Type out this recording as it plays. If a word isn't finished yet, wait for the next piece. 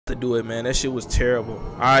to do it, man. That shit was terrible.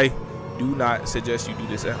 I do not suggest you do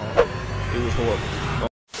this at home. It was horrible.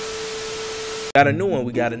 Got a new one.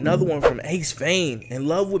 We got another one from AceVane. In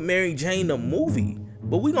Love with Mary Jane, the movie.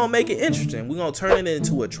 But we gonna make it interesting. We gonna turn it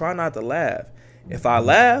into a try not to laugh. If I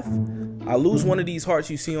laugh, I lose one of these hearts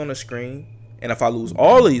you see on the screen. And if I lose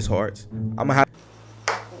all of these hearts, I'm gonna have...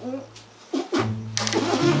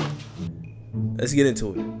 Let's get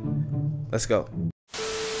into it. Let's go.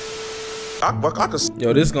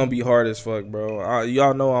 Yo, this is gonna be hard as fuck, bro.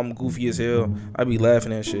 Y'all know I'm goofy as hell. I be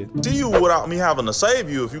laughing at shit. See you without me having to save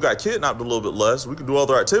you. If you got kidnapped a little bit less, we can do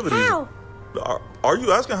other activities. How? Are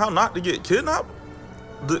you asking how not to get kidnapped?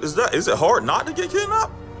 Is it hard not to get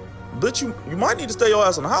kidnapped? Bitch, you might need to stay your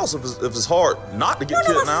ass in the house if it's hard not to get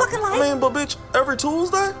kidnapped. I mean, but bitch, every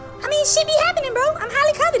Tuesday? I mean, shit be happening, bro. I'm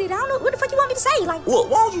highly coveted. I don't know what the fuck you want me to say. Like, look,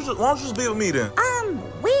 why don't you just be with me then?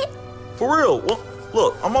 Wait. For real? Well,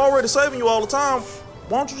 look, I'm already saving you all the time.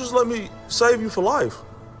 Why don't you just let me save you for life?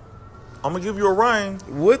 I'm gonna give you a ring.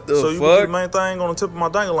 What the fuck? So you can be the main thing on the tip of my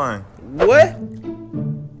dangling. What?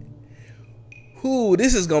 Ooh,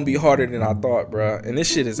 this is gonna be harder than I thought, bro. And this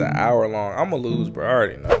shit is an hour long. I'm gonna lose, bro. I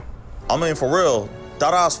already know. I mean, for real,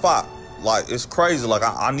 that spot, like, it's crazy. Like,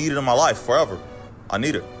 I need it in my life forever. I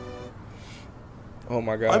need it. Oh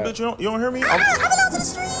my god. Hey, bitch, you don't hear me? I belong to the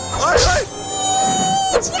street. Hey.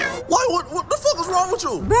 Like, what the fuck is wrong with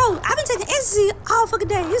you? Bro, I've been taking ecstasy all fucking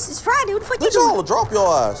day. This is Friday. What the fuck you bitch, doing? I will drop your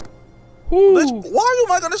ass. Ooh. Bitch, why are you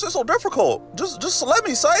making this shit so difficult? Just let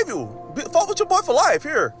me save you. Fuck with your boy for life.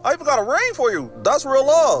 Here, I even got a ring for you. That's real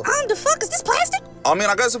love. The fuck is this plastic? I mean,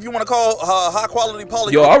 I guess if you want to call high quality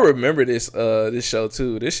poly. Yo, I remember this show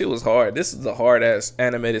too. This shit was hard. This is a hard ass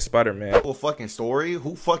animated Spider-Man. Fucking story.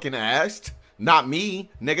 Who fucking asked? Not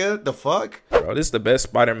me, nigga. The fuck? Bro, this is the best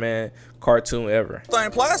Spider-Man cartoon ever.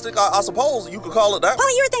 Thing plastic, I suppose you could call it that.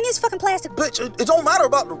 Polyurethane is fucking plastic. Bitch, it don't matter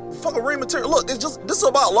about the fucking ring material. Look, this is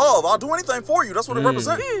about love. I'll do anything for you. That's what it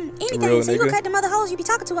represents. Anything. Real So you gonna nigga. cut the mother hoes you be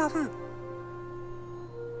talking to off, huh?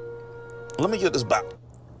 Let me get this back.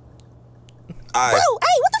 Bro, hey,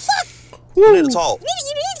 what the fuck? You need to talk. You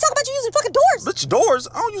need to talk about you using fucking doors. Bitch, doors?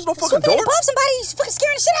 I don't use no fucking Swooping in doors. above somebody, he's fucking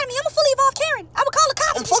scaring the shit out of me. I'm a fully evolved Karen. I would call the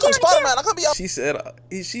cops I'm if you're fucking scaring Spider-Man. I can't be out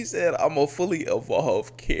She said I'm a fully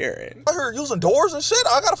evolved Karen. here using doors and shit.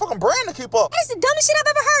 I got a fucking brain to keep up. That's the dumbest shit I've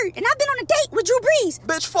ever heard. And I've been on a date with Drew Brees.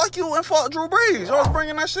 Bitch, fuck you and fuck Drew Brees. You always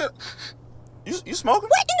bringing that shit. You smoking?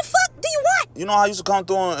 What in the fuck do you want? You know how I used to come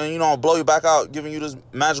through and, you know, blow you back out, giving you this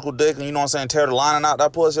magical dick, and you know what I'm saying, tear the lining out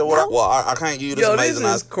that pussy or whatever? No. Well, I can't give you this Yo, amazing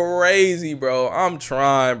this is crazy, bro. I'm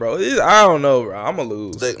trying, bro. I don't know, bro. I'm gonna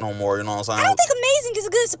lose. dick no more, you know what I'm saying? I don't think amazing is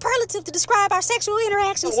a good superlative to describe our sexual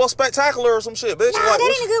interactions. Well, spectacular or some shit, bitch. Nah, Like,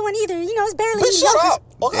 that ain't a good one either. You know, it's barely bitch, shut mediocre. up.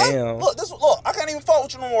 Okay? Damn. Look, I can't even fuck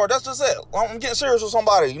with you no more. That's just it. I'm getting serious with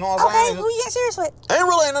somebody, you know what I'm Okay, saying? who you getting serious with? Ain't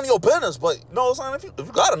really none of your business, but you know what I'm saying? If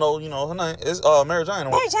you gotta know, you know, her name is Mary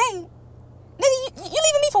Jane. Mary Jane. Nigga, you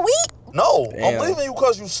leaving me for weed? No, Damn. I'm leaving you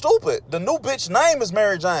because you stupid. The new bitch name is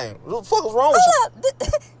Mary Jane. What the fuck is wrong with you? Hold up.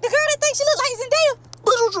 The girl that thinks she looks like Zendaya?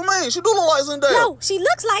 Bitch, what you mean? She do look like Zendaya. No, she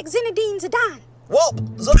looks like Zinedine Zidane. Well,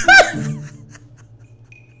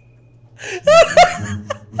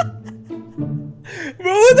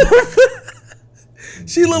 Bro, what the fuck?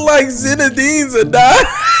 She look like Zinedine Zidane.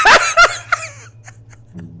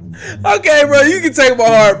 Okay, bro, you can take my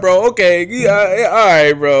heart, bro. Okay, yeah, all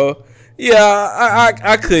right, bro. Yeah,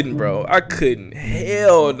 I couldn't, bro. I couldn't.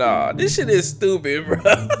 Hell nah. This shit is stupid, bro.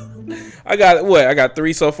 I got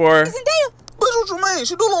 3 so far. Zendaya? bitch, what you mean?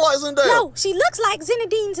 She do look like Zendaya. No, she looks like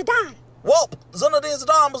Zinedine Zidane. Well, Zinedine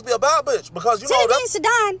Zidane must be a bad bitch because you know that. Zinedine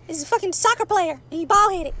Zidane is a fucking soccer player and he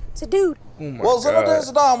bald-headed. It's a dude. Oh my Well, God.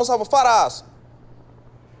 Zinedine Zidane must have a fat ass.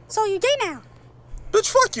 So you gay now? Bitch,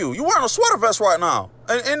 fuck you. You wearing a sweater vest right now.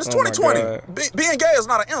 And it's Oh my 2020. God. Being gay is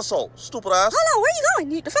not an insult, stupid ass. Hold on, where you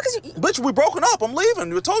going? The fuck is you? Bitch, we broken up. I'm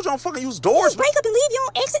leaving. You told you I don't fucking use You doors. just break up and leave your own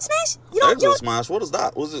exit smash? You don't. Exit smash. What is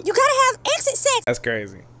that? Was it? You gotta have exit sex. That's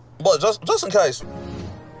crazy. But just in case.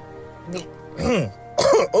 I'm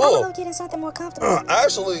Oh. gonna get in something more comfortable.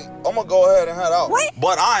 Actually, I'm gonna go ahead and head out. What?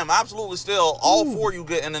 But I am absolutely still all for you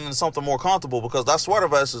getting into something more comfortable because that sweater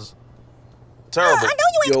vest is terrible. I know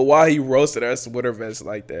you ain't Yo, why he roasted our sweater vest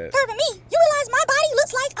like that? heard of me. You realize my body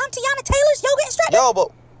looks like Tiana Taylor's yoga instructor? Yo,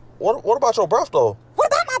 but what about your breath though? What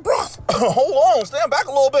about my breath? Hold on, stand back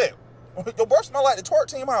a little bit. Your breath smell like the twerk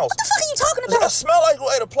team house. What the fuck are you talking It about? smell like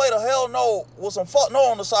you ate a plate of hell no with some fuck no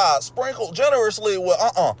on the side, sprinkled generously with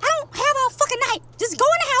I don't have all fucking night. Just go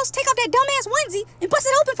in the house, take off that dumbass onesie, and bust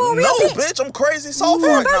it open for a real No, bitch. bitch, I'm crazy soft Bro,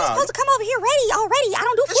 right you're now. supposed to come over here ready already. I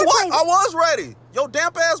don't do Bitch, what? foreplay. I was ready. Your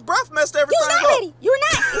damp ass breath messed You everything was not up. ready. You were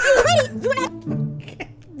not. If you was ready, you were not.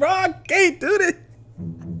 Bro, I can't do this.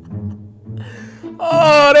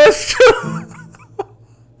 Oh, that's true.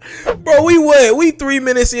 Bro, we 3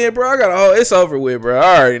 minutes in, bro. It's over with, bro.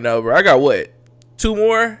 I already know, bro. I got what? 2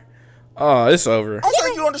 more? Oh, it's over. I don't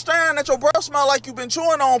think you understand that your breath smell like you've been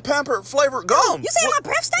chewing on pampered flavored gum. You saying my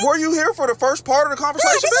breath stink? Were you here for the first part of the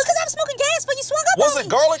conversation? No, this is because I was smoking gas before you swung up Was on it me.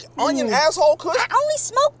 garlic, onion, asshole kush? I only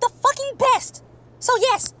smoke the fucking best. So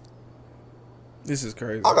yes. This is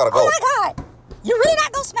crazy. I gotta go. Oh my god. You really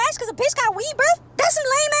not gonna smash because a bitch got weed, bro? That's some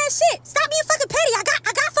lame ass shit. Stop being fucking petty. I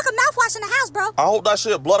got fucking mouthwash in the house, bro. I hope that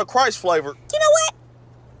shit blood of Christ flavored. You know what?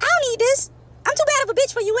 I don't need this. I'm too bad of a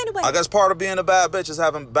bitch for you anyway. I guess part of being a bad bitch is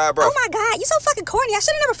having bad breath. Oh my god, you so fucking corny. I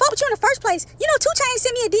should have never fought with you in the first place. You know, 2 Chainz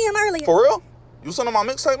sent me a DM earlier. For real? You sent on my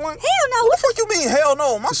mixtape link? Hell no. What the fuck you mean, hell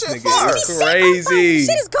no? My shit fire. Crazy.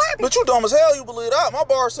 Shit is garbage. But you dumb as hell, you believe that. My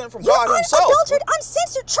bar sent from God himself. Unadulterated,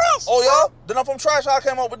 uncensored trash. Oh, yeah? Then if I'm trash, I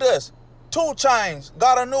came up with this. 2 Chainz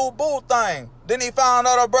got a new boo thing. Then he found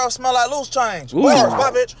out her breath smell like loose change. Ooh. Bars,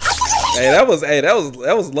 bye, bitch.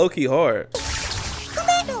 That was low key hard. Come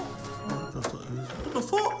back though. What the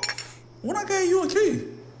fuck? When I gave you a key?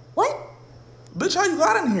 What? Bitch, how you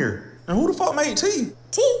got in here? And who the fuck made tea?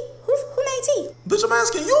 Tea? Who made tea? Bitch, I'm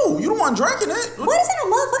asking you. You the one drinking it. What is that no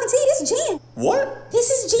motherfucking tea? This is gin. What? This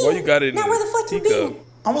is gin. Well, you got it in now a where the fuck you teacup. been?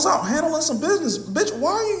 I was out handling some business. Bitch,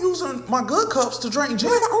 why are you using my good cups to drink gin?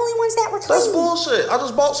 We're the only ones that were clean. That's bullshit. I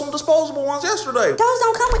just bought some disposable ones yesterday. Those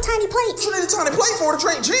don't come with tiny plates. You need a tiny plate for to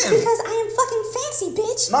drink gin. Because I am fucking fancy,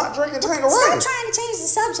 bitch. Not drinking Tanqueray. Stop trying to change the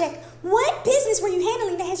subject. What business were you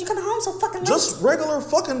handling that has you coming home so fucking late? Just regular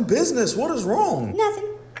fucking business. What is wrong?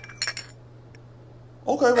 Nothing.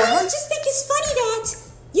 Okay, well, I just think it's funny that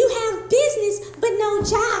you have business but no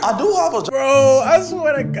job. I do have a job. Bro, I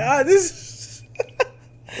swear to God, this.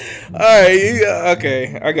 All right,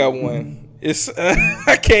 okay, I got one. It's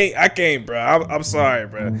I can't, bro. I'm sorry,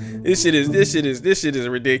 bro. This shit is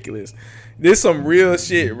ridiculous. This some real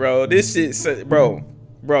shit, bro. This shit, bro.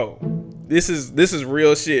 This is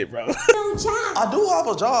real shit, bro. No job. I do have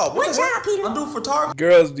a job. What job, Peter? I do photography.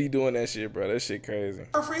 Girls be doing that shit, bro. That shit crazy.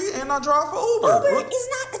 And I drive for Uber. Uber is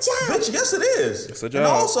not a job. Bitch, yes it is. It's a job. And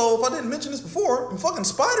also, if I didn't mention this before, I'm fucking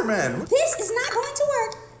Spider-Man. This is not going to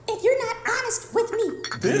work if you're not honest with me.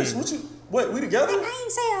 Bitch, what you? Wait, we together? I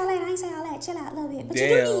ain't say all that. Chill out a little bit. But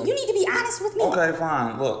Damn. you need to be honest with me. Okay,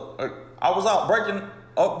 fine. Look, I was out breaking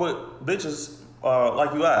up with bitches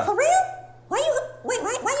like you asked. For real? Why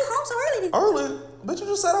you home so early then? Early? Bitch, you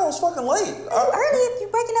just said I was fucking late. Early if you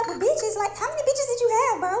breaking up with bitches. Like, how many bitches did you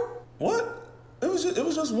have, bro? What? It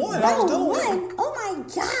was just one. I was No, dealing with. one. Oh my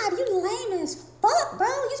god, you lame as fuck, bro.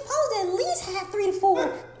 You supposed to at least have 3 to 4. At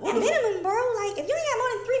minimum, bro. Like, if you ain't got more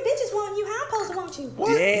than 3 bitches wanting you, how I'm supposed to want you?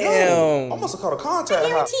 What? Damn. No, I must have caught a I contact.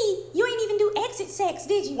 guarantee you ain't even do exit sex,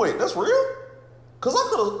 did you? Wait, that's real? Cause I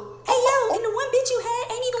could've. Hey, yo, and the one bitch you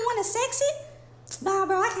had ain't even want to sex it? Nah,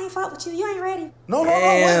 bro, I can't fuck with you. You ain't ready. No, wait.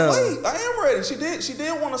 I am ready. She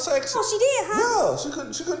did want to sex it. Oh, she did, huh?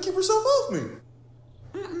 Yeah, she couldn't keep herself off me.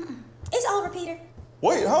 It's over, Peter.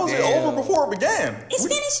 Wait, how is it Damn. over before it began? It's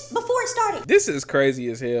finished before it started. This is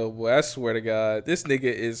crazy as hell, boy. I swear to God, this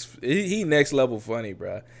nigga is he next level funny,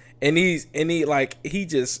 bro. And he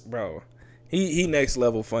next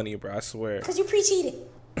level funny, bro. I swear. Because you pre-cheated.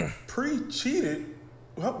 Pre-cheated?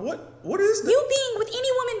 What is that? You being with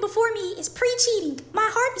any woman before me is pre-cheating. My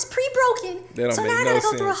heart is pre-broken. That don't So make now I no gotta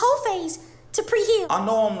go through a sense. whole phase to pre-heal. I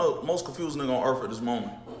know I'm the most confused nigga on earth at this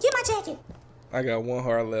moment. Get my jacket. I got one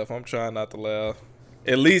heart left. I'm trying not to laugh.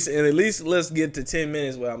 At least let's get to 10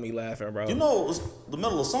 minutes without me laughing, bro. You know, it's the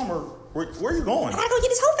middle of summer. Where are you going? I gotta go get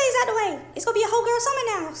this whole phase out the way. It's gonna be a whole girl summer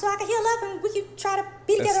now, so I can heal up and we can try to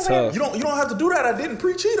be together. That's or whatever. tough. You don't have to do that. I didn't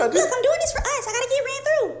pre-cheat. I did. Look, I'm doing this for us. I gotta get ran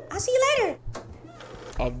through. I'll see you later.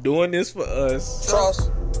 I'm doing this for us.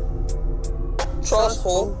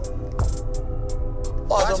 Trustful.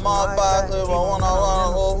 Watch my back if I wanna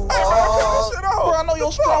run. Bro, I know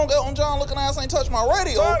your strong Elton John looking ass ain't touch my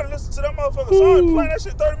radio. Tired of listening to that motherfucker song. Play that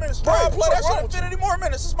shit 30 minutes Bro, straight. play that shit in 50 more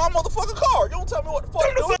minutes. It's my motherfucking car. You don't tell me what the fuck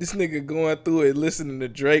to do. This nigga going through it listening to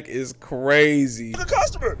Drake is crazy. The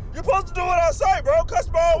customer, you're supposed to do what I say, bro.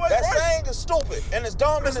 Customer always That right. saying is stupid and it's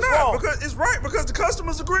dumb and It's it's not wrong. because it's right because the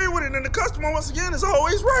customers agree with it, and the customer once again is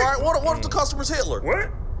always right. All right, what if the customer's Hitler? What?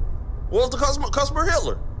 What if the customer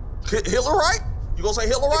Hitler? Hitler right? You gonna say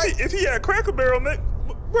Hitler right? If he had Cracker Barrel,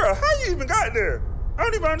 bro, how you even got there? I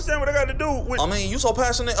don't even understand what I got to do with. I mean, you so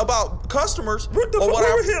passionate about customers. What the or fuck? Why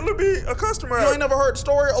whatever. would Hitler be a customer? You ain't never heard the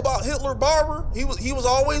story about Hitler barber? He was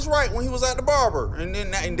always right when he was at the barber, and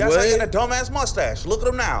that's how he had that dumbass mustache. Look at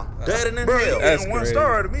him now, dead and in Bro, hell. you That's getting one crazy.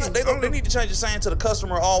 star to me. They need to change the saying to the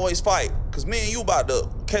customer always fight. Cause me and you about to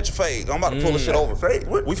catch a fade. I'm about to pull this shit over. Fade?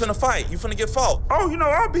 What? We finna fight. You finna get fought. Oh, you know,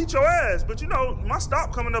 I'll beat your ass. But, you know, my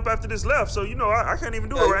stop coming up after this left. So, you know, I can't even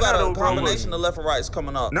do it right now, though, bro. Combination of left and right is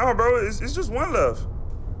coming up. No, bro, it's just one left.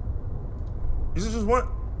 Is it just one?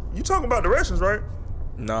 You talking about directions, right?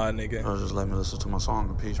 Nah, nigga. Bro, just let me listen to my song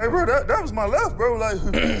in peace, Hey, bro, that was my left, bro. Like,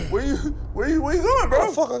 where you going, bro? How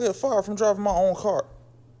the fuck I get fired from driving my own car?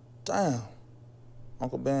 Damn.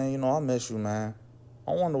 Uncle Ben, you know, I miss you, man.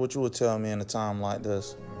 I wonder what you would tell me in a time like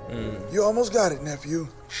this. You almost got it, nephew.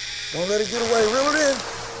 Don't let it get away. Reel it in.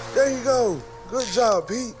 There you go. Good job,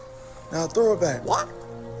 Pete. Now throw it back. What?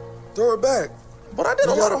 Throw it back. But I did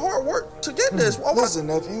a lot of hard work to get this. Listen,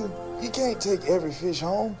 nephew. You can't take every fish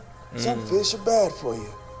home. Some fish are bad for you.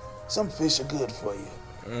 Some fish are good for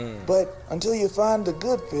you. But until you find the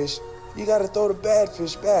good fish, you gotta throw the bad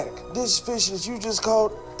fish back. This fish that you just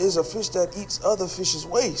caught is a fish that eats other fish's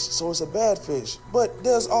waste, so it's a bad fish. But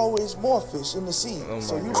there's always more fish in the sea.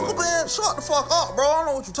 So you Uncle Ben, shut the fuck up, bro. I don't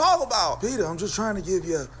know what you talk about. Peter, I'm just trying to give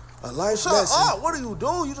you a life Shut lesson. up. What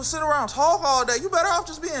do? You just sit around and talk all day. You better off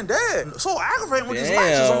just being dead. So aggravating with these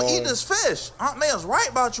lectures. I'm gonna eat this fish. Aunt May's right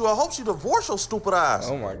about you. I hope she divorce your stupid ass.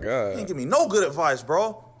 Oh my You god. ain't give me no good advice,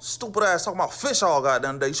 bro. Stupid ass talking about fish all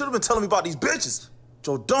goddamn day. You should have been telling me about these bitches.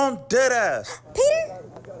 Your dumb dead ass. Peter,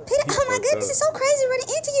 oh my goodness, it's so crazy running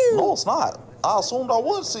into you. No, it's not. I assumed I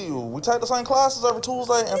would see you. We take the same classes every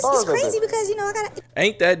Tuesday and It's Thursday. crazy because, you know, I gotta.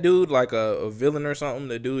 Ain't that dude like a villain or something?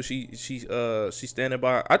 The dude she standing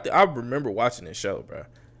by. I remember watching this show, bro.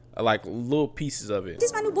 Like little pieces of it. This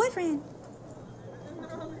is my new boyfriend.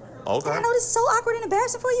 Okay. And I know this is so awkward and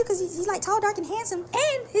embarrassing for you because he's like tall, dark, and handsome.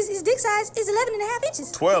 And his dick size is 11.5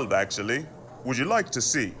 inches. 12, actually. Would you like to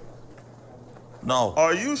see? No.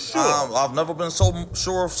 Are you sure? I've never been so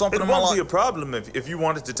sure of something It in my won't be a life. problem if you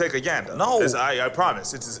wanted to take a gander. No. I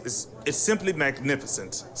promise. It's simply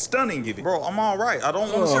magnificent. Stunning, even. Bro, I'm all right. I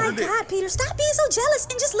don't want to Oh see my the dick. God, Peter, stop being so jealous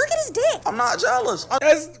and just look at his dick. I'm not jealous.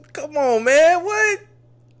 Come on, man.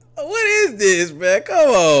 What is this, man? Come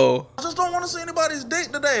on. I just don't want to see anybody's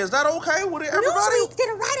dick today. Is that okay with it, everybody? Newsweek did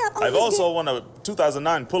a write-up on I've his also dick. won a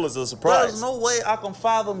 2009 Pulitzer Prize. There's no way I can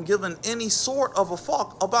fathom giving any sort of a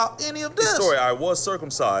fuck about any of this. Story, I was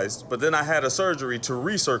circumcised, but then I had a surgery to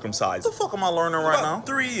recircumcise. What the fuck am I learning right now? About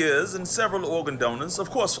 3 years and several organ donors,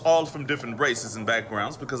 of course, all from different races and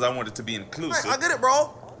backgrounds, because I wanted to be inclusive. Hey, I get it,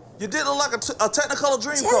 bro. You did look like a Technicolor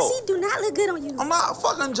Dreamcoat. Jealousy do not look good on you. I'm not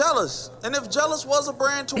fucking jealous. And if jealous was a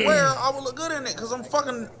brand to wear, I would look good in it because I'm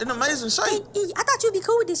fucking in amazing shape. I thought you'd be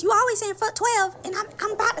cool with this. You always saying fuck 12, and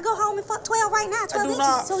I'm about to go home and fuck 12 right now. 12 I do inches.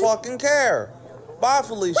 not So fucking care. Bye,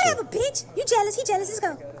 Felicia. whatever, bitch. You jealous? He jealous? Let's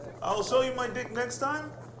go. I'll show you my dick next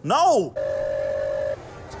time. No.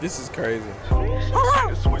 This is crazy.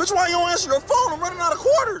 Hello? Bitch, why you don't answer your phone? I'm running out of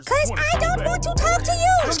quarters. Cause I don't want to talk to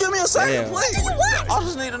you. Just give me a second, Damn. please. Do you what? I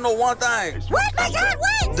just need to know one thing. What? My God,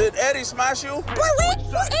 what? Did Eddie smash you? What?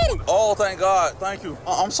 Who's Eddie? Oh, thank God. Thank you.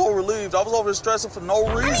 I'm so relieved. I was over here stressing for no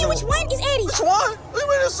reason. I mean, which one is Eddie? Which one? We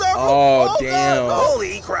mean in several. Oh, damn. God.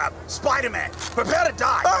 Holy crap. Spider-Man, prepare to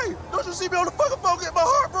die. Hey, don't you see me on the fucking phone getting my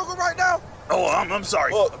heart broken right now? Oh, I'm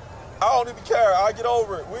sorry. Look, I don't even care. I get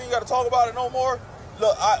over it. We ain't got to talk about it no more.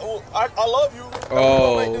 Look, I love you.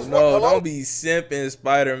 Oh Make this no! work. Hello? Don't be simping,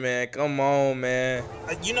 Spider-Man. Come on, man.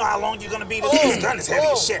 You know how long you're gonna be? This gun is heavy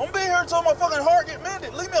as shit. I'm being here until my fucking heart get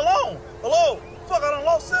mended. Leave me alone. Hello? Fuck, I done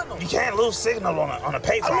lost signal. You can't lose signal on a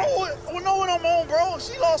payphone. I know it. We know what I'm on, bro.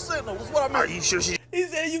 She lost signal. That's what I mean. Are you sure she? He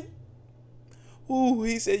said you. Ooh,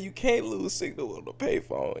 he said you can't lose signal on the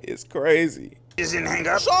payphone. It's crazy. Just didn't hang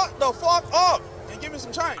up. Shut the fuck up and give me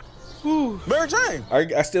some change. Mary Jane.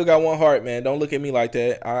 I still got one heart, man. Don't look at me like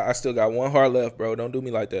that. I still got one heart left, bro. Don't do me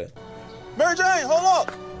like that. Mary Jane, hold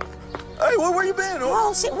up. Hey, where you been?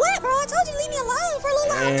 Oh shit! What, bro? I told you leave me alone for a little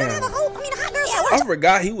while. I'm trying to have a hot girl. Yeah, I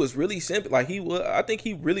forgot he was really simping. Like he was. I think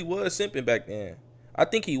he really was simping back then. I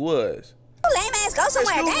think he was. lame ass, go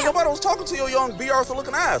somewhere. Excuse me, Damn. nobody was talking to your young B. Arthur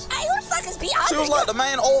looking ass. Hey, who the fuck is B. Arthur? She was like the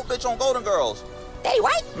main old bitch on Golden Girls. Daddy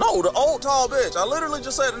White? No, the old tall bitch. I literally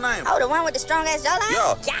just said the name. Oh, the one with the strong ass jawline?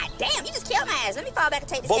 Yeah. God damn, you just killed my ass. Let me fall back and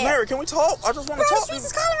take this But L. Mary, can we talk? I just want Bro, to the talk to streets you.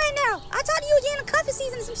 is calling right now. I'll talk to you again in cuffing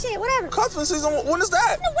season or some shit, whatever. Cuffing season, when is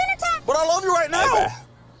that? In the wintertime. But I love you right now. Hey, bro.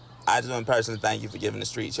 I just want to personally thank you for giving the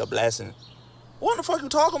streets your blessing. What the fuck you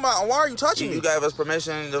talking about and why are you touching me? You gave us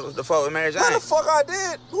permission to fuck with Mary Jane. What the fuck I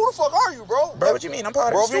did? Who the fuck are you, bro? Bro, what you mean? I'm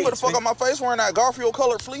part Bro, of if the you get the streets. fuck out my face wearing that Garfield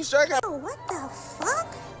colored fleece jacket. Oh, what the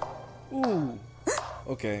fuck? Ooh.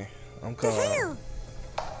 Okay, I'm The calm. hell?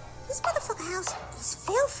 This motherfucker house is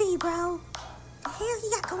filthy, bro. The hell he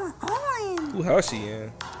got going on? Who house she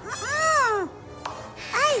in?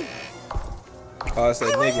 Hey, Oh, it's that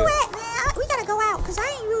hey, where you nigga. at, man? We gotta go out, cause I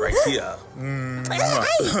ain't rude. Right here.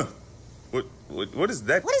 Hey. What is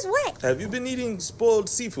that? What is what? Have you been eating spoiled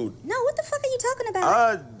seafood? No, what the fuck are you talking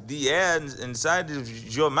about? The air inside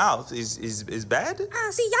of your mouth is bad?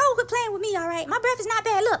 See, y'all quit playing with me, all right? My breath is not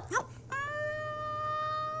bad. Look. No.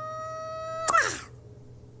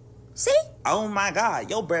 See? Oh my God,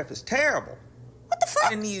 your breath is terrible. What the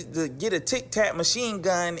fuck? I need to get a tic-tac machine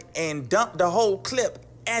gun and dump the whole clip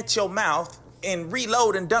at your mouth and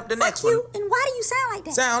reload and dump the next one. And why do you sound like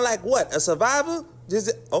that? Sound like what? A survivor?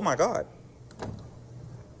 Oh my God.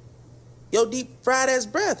 Your deep fried ass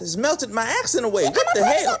breath has melted my accent away. What the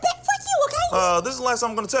hell? Fuck you, okay? This is the last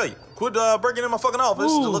time I'm gonna tell you. Quit breaking in my fucking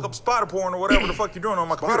office to look up spider porn or whatever the fuck you're doing on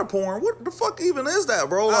my computer. Spider porn? What the fuck even is that,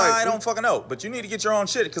 bro? Like, I don't fucking know, but you need to get your own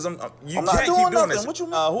shit because you I'm not can't doing keep doing nothing. this. What you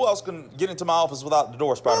mean? Who else can get into my office without the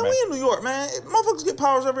door, Spider-Man? Man, we in New York, man. Motherfuckers get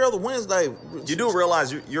powers every other Wednesday. You do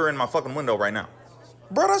realize you're in my fucking window right now.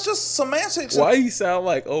 Bro, that's just semantics. Why he sound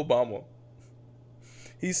like Obama?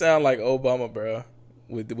 He sound like Obama, bro.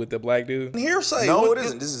 With the black dude. Hearsay. No, it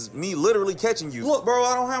isn't. This is me literally catching you. Look, bro,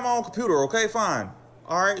 I don't have my own computer. Okay, fine.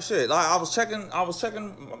 All right, shit. Like, I was checking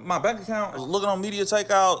my bank account. I was looking on Media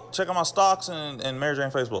Takeout, checking my stocks and Mary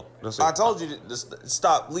Jane Facebook. That's it. I told you to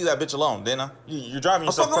stop, leave that bitch alone, didn't I? You're driving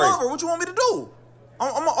yourself fucking crazy. love her. What you want me to do?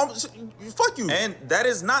 Fuck you. And that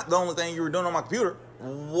is not the only thing you were doing on my computer.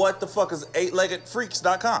 What the fuck is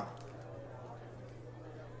 8leggedfreaks.com?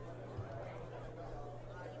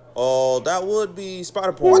 Oh, that would be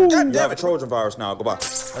spider porn. God damn it, Trojan virus now. Goodbye.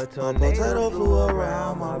 A potato flew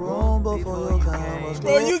around my room before you came.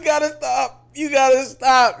 Bro, you gotta stop. You gotta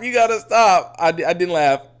stop. You gotta stop. I didn't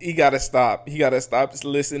laugh. He gotta stop. He gotta stop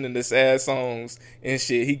listening to sad songs and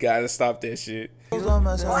shit. He gotta stop that shit. Boy, shut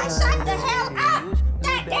the hell up!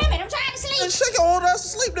 God damn it, I'm trying to sleep. Shake your old ass to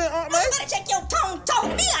sleep then, Aunt May. You better check your tone talking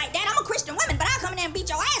to me like that. I'm a Christian woman, but I'll come in there and beat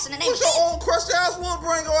your ass in the name of What's your Jesus. old crusty ass woman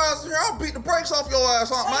bring your ass in here? I'll beat the brakes off your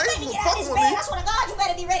ass, Aunt May. You You get out fucking of this with bed, me. I swear to God, you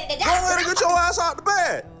better be ready to die. Go ahead and get your ass out the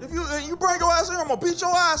bed. If you bring your ass in here, I'm gonna beat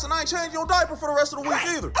your ass and I ain't changing your diaper for the rest of the week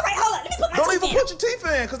either. All right, hold up. Let me put my Don't teeth even in. put your teeth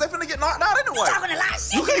in, cause they finna get knocked out anyway. You talking a lot of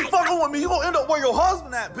shit. You keep fucking with me, you gonna end up where your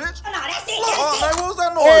husband at, bitch. Oh, no, that's it. Look, That's Aunt May, it. what was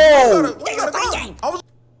that noise? Oh. There goes my game. I was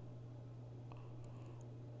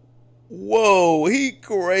Whoa, he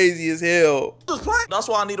crazy as hell. just playing. That's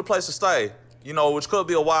why I need a place to stay. You know, which could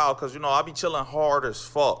be a while, cause you know I be chilling hard as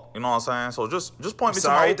fuck. You know what I'm saying? So just point me to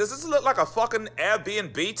my. Does this look like a fucking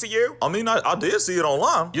Airbnb to you? I mean, I did see it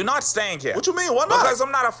online. You're not staying here. What you mean? Why not? Because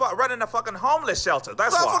I'm not running a fucking homeless shelter.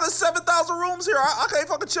 That's There's why. fucking 7,000 rooms here. I can't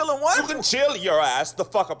fucking chill in one. You can chill your ass the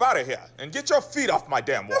fuck up out of here and get your feet off my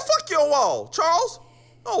damn wall. Man, fuck your wall, Charles.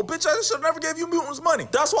 Oh, bitch, I should have never gave you mutants money.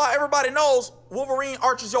 That's why everybody knows Wolverine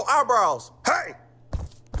arches your eyebrows. Hey,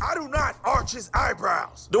 I do not arch his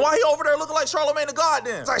eyebrows. Then why he over there looking like Charlemagne the God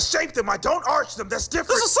then? I shaped them. I don't arch them. That's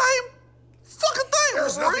different. That's the same fucking thing,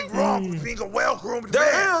 There's Wolverine. nothing wrong with being a well-groomed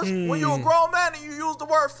There man. is when you're a grown man and you use the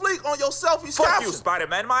word fleek on your selfie Fuck caption. you,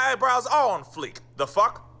 Spider-Man. My eyebrows are on fleek. The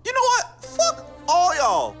fuck? You know what? Fuck all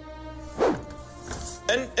y'all.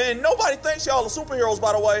 And nobody thinks y'all are superheroes,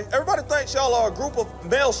 by the way. Everybody thinks y'all are a group of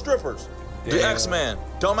male strippers. The Damn. X-Men.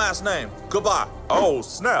 Dumbass name. Goodbye. Oh,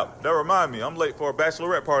 snap. That remind me. I'm late for a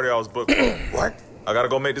bachelorette party I was booked for. What? I gotta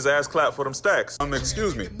go make this ass clap for them stacks.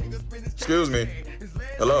 Excuse me. Excuse me.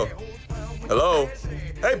 Hello? Hello?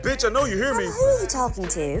 Hey, bitch, I know you hear me. Who are you talking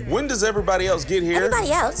to? When does everybody else get here?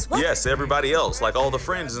 Everybody else? What? Yes, everybody else, like all the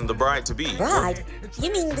friends and the bride-to-be. Bride?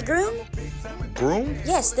 You mean the groom? Groom?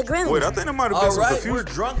 Yes, the groom. Wait, I think there might have been some Alright, we're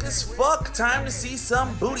confusion. drunk as fuck. Time to see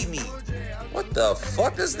some booty meat. What the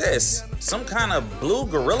fuck is this? Some kind of blue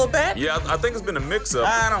gorilla bat? Yeah, I think it's been a mix-up.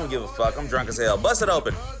 I don't give a fuck. I'm drunk as hell. Bust it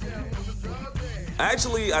open.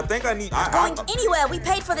 Actually, I think I need... Going anywhere. We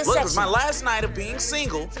paid for this Look, it's section. my last night of being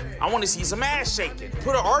single. I want to see some ass shaking. Put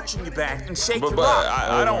an arch in your back and shake your But butt.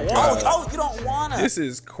 I don't my want. God. Oh, you don't wanna. This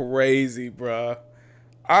is crazy, bruh.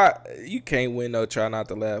 You can't win no try not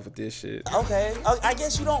to laugh with this shit. Okay, I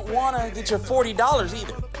guess you don't wanna get your $40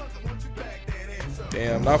 either.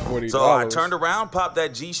 Damn, not $40. So I turned around, popped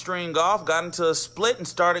that G-string off, got into a split, and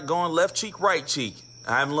started going left cheek, right cheek.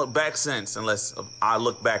 I haven't looked back since, unless I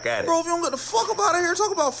look back at it. Bro, if you don't get the fuck up out of here,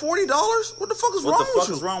 talk about $40. What the fuck is What wrong the fuck with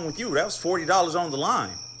you? is wrong with you? That was $40 on the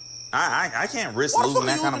line. I can't risk Why the losing fuck are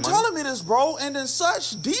that you kind even of money. telling me this, bro? And in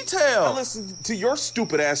such I detail. listened to your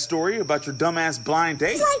stupid ass story about your dumb ass blind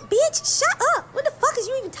date. It's like, bitch, shut up. What the fuck is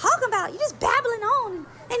you even talking about? You just babbling on.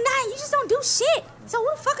 And now you just don't do shit. So who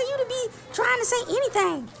the fuck are you to be trying to say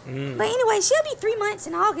anything? But anyway, she'll be 3 months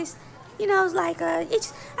in August. You know, it's like, I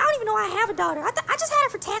don't even know I have a daughter. I just had her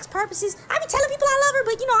for tax purposes. I be telling people I love her,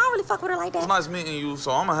 but, you know, I don't really fuck with her like that. It's nice meeting you,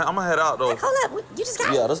 so I'm gonna head out, though. Like, hold up, you just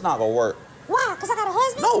got Yeah, that's not gonna work. Why? Because I got a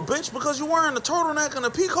husband? No, bitch, because you're wearing a turtleneck and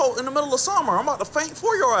a peacoat in the middle of summer. I'm about to faint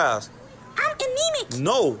for your ass. I'm anemic.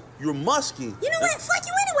 No, you're musky. You know what? Fuck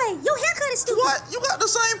you anyway. Your haircut is stupid. What? You got the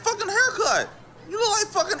same fucking haircut. You look like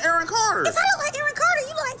fucking Aaron Carter. If I look like Aaron Carter, you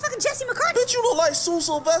look like fucking Jesse McCartney. Bitch, you look like Sue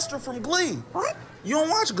Sylvester from Glee. What? You don't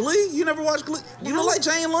watch Glee? You never watch Glee? You look like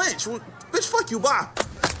Jane Lynch. Bitch, fuck you, bye.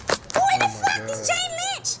 Who in the fuck is Jane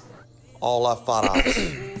Lynch? All I thought I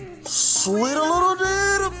was. Sweet a little dip.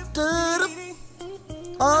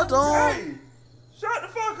 I don't. Hey, shut the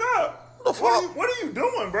fuck up. The fuck? What are you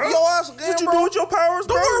doing, bro? Your ass again, What you bro? do with your powers,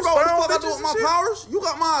 Don't bro? worry about what the fuck I do Bitches with my and shit? powers. You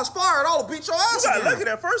got my ass fired. I'll beat your ass You got again. lucky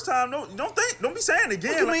that first time. Don't be saying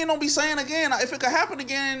again. What you mean don't be saying again? If it could happen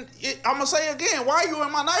again, I'm gonna say again. Why are you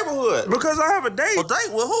in my neighborhood? Because I have a date. A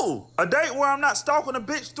date with who? A date where I'm not stalking a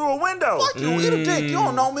bitch through a window. Fuck you, eat a dick. You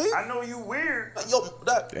don't know me. I know you weird. Yo,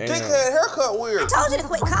 that dickhead haircut weird. I told you to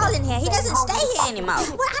quit calling here. He doesn't stay here anymore.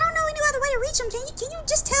 Well, I don't know any other way to reach him. Can you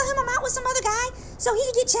just tell him I'm out with some other guy so he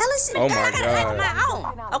can get jealous? And Oh girl, my I got a life of God. my own,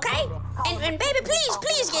 okay? And baby,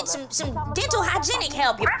 please get some dental hygienic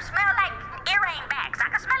help. Your breath smell like earring bags. I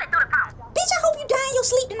can smell it through the phone. Bitch, I hope you die in your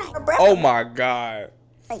sleep tonight. Your breath Oh my God.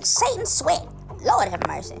 like Satan's sweat. Lord have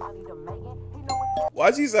mercy.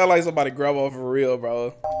 Why she sound like somebody grandma for real,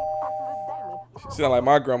 bro? She sound like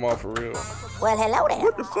my grandma for real. Well, hello there.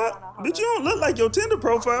 What the fuck? Bitch, you don't look like your Tinder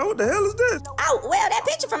profile. What the hell is this? Oh, well, that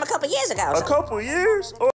picture from a couple years ago. A So couple of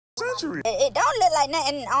years or a century? it don't look like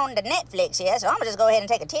nothing on the Netflix here, so I'm gonna just go ahead and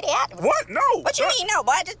take a titty out. What? No. What you mean, no,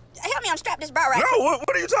 boy? Just help me unstrap this bra right No, quick.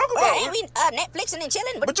 what are you talking Well, about? ain't we Netflixing and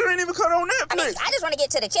chilling? But you ain't even cut on I mean, Netflix. I just want to get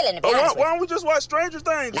to the chilling, to be Oh, honest why with don't we just watch Stranger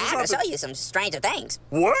Things? you. Now, or I can something? show you some stranger things.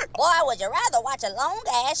 What? Boy, would you rather watch a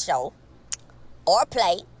long-ass show or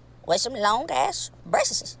play with some long-ass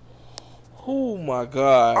breasts? Oh my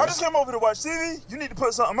God. I just came over to watch TV. You need to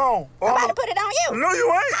put something on. I'm about to put it on you. No,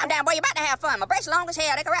 you ain't. Calm down, boy. You about to have fun. My breasts long as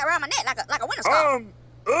hell. They can wrap around my neck like a winter scarf.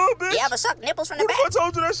 Bitch. You ever suck nipples from the Who the back? fuck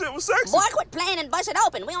told you that shit was sexy? Boy, quit playing and bust it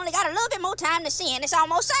open. We only got a little bit more time to see, and it's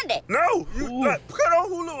almost Sunday. No, you cut on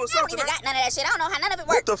Hulu or I don't something. even got none of that shit. I don't know how none of it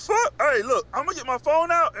What works. the fuck? Hey, look, I'm gonna get my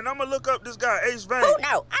phone out and I'm gonna look up this guy, AceVane. Who?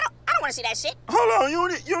 No, I don't want to see that shit. Hold on, you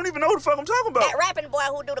don't even know who the fuck I'm talking about. That rapping boy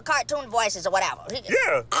who do the cartoon voices or whatever.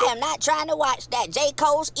 Yeah. I am not trying to watch that J.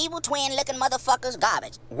 Cole's evil twin looking motherfucker's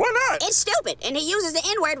garbage. Why not? It's stupid, and he uses the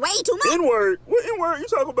N-word way too much. N-word? What N-word you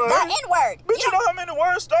talking about? The N-word. Bitch, you know how many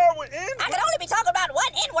words start with N? I can only be talking about one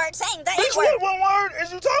N-word saying the Bitch, N-word. what one word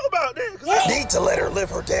is you talking about then? 'Cause Yeah. I Need to let her live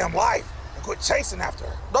her damn life and quit chasing after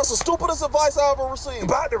her. That's the stupidest advice I ever received. You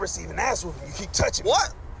about to receive an ass whooping. You keep touching me.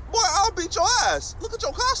 What? Boy, I'll beat your ass. Look at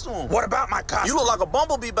your costume. What about my costume? You look like a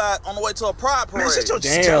bumblebee bat on the way to a pride parade. Man, shut your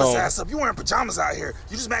Damn. jealous ass up. You wearing pajamas out here.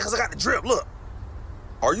 You just mad because I got the drip. Look.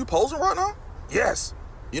 Are you posing right now? Yes.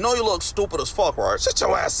 You know you look stupid as fuck, right? Shut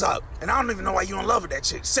your ass up. And I don't even know why you in love with that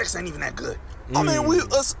chick. Sex ain't even that good. I mean,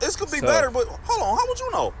 it could be Tough. better, but hold on, how would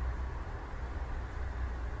you know?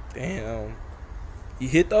 Damn. You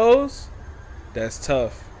hit those? That's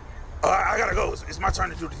tough. I gotta go. It's my turn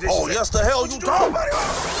to do the dishes. Oh, yes, the hell you doing, don't. buddy?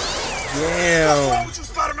 What's wrong Damn. with you,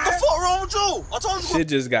 Spider-Man? The fuck wrong with you? I told you Shit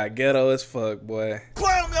just got ghetto as fuck, boy.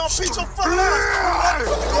 play with me, I'll beat your fucking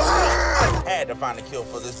ass. Had to find a cure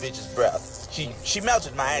for this bitch's breath. She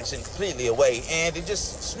melted my accent completely away, and it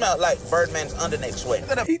just smelled like Birdman's underneck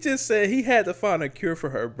sweat. He just said he had to find a cure for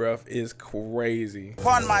her breath is crazy.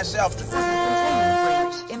 Upon myself to...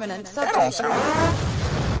 That don't sound...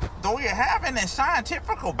 Do you have any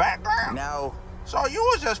scientific background? No. So you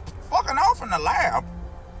was just fucking off in the lab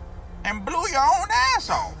and blew your own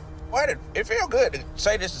ass off. Well, it feel good to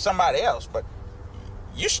say this to somebody else, but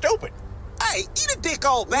you stupid. Hey, eat a dick,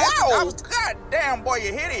 old man. Wow! God damn, boy,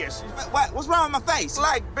 you're hideous. What's wrong with my face? It's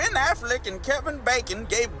like Ben Affleck and Kevin Bacon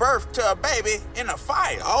gave birth to a baby in a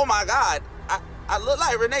fire. Oh my God. I look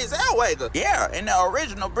like Renee Zellweger. Yeah, in the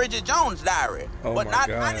original Bridget Jones Diary. Oh but my not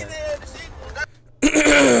God.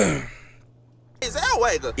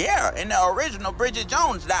 Zellweger. Yeah, in the original Bridget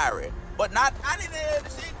Jones Diary. But not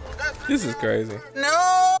This is crazy.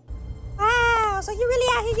 No. Wow, so you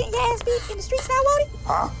really out here getting your ass beat in the streets now, Wody?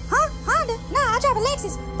 Huh? Huh? Honda? Nah, I drive a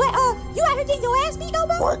Lexus. But, you out here getting your ass beat, though,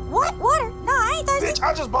 bro? What? What? Water? Nah, I ain't thirsty. Bitch,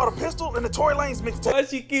 I just bought a pistol and the Tory Lanez mixtape. Why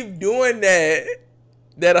she keep doing that?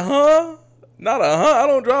 That Not a I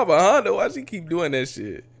don't drive a Honda. Why she keep doing that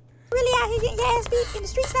shit? Really out here getting your ass beat in the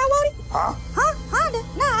streets now, Wody? Huh? Huh? Honda?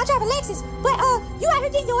 Nah, I drive a Lexus. But, you out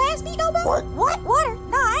here getting your ass beat, though, bro? What? What? Water?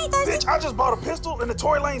 Nah, I ain't thirsty. Bitch, I just bought a pistol and the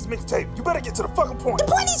Tory Lanez mixtape. You better get to the fucking point. The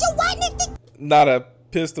point is, you white nigga. Not a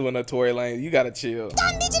pistol in a Tory Lane. You gotta chill.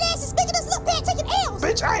 Dumb midget ass is making us look bad taking L's.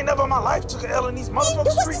 Bitch, I ain't never in my life took an L in these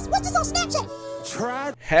motherfucking streets. What's this on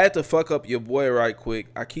Snapchat? Had to fuck up your boy right quick.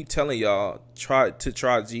 I keep telling y'all, try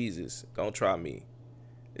Jesus. Don't try me.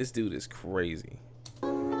 This dude is crazy.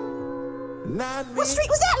 What street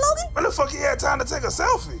was that, Logan? When the fuck he had time to take a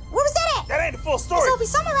selfie? Where was that at? That ain't the full story. So if we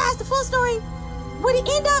summarize the full story, would it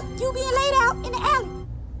end up you being laid out in the alley?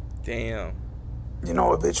 Damn. You know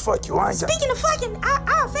what, bitch? Fuck you. I ain't Speaking of fucking,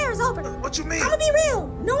 our affair is over. What you mean? I'ma be real.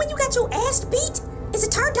 Knowing you got your ass beat is a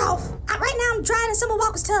turned off. Right now I'm drying in Summer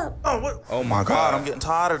Walker's tub. Oh, what? Oh my God. I'm getting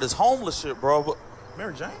tired of this homeless shit, bro. But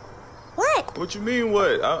Mary Jane? What? What you mean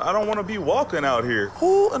what? I don't want to be walking out here.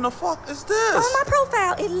 Who in the fuck is this? On my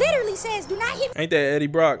profile, it literally says, do not hit Ain't that Eddie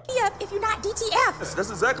Brock? me up if you're not DTF. That's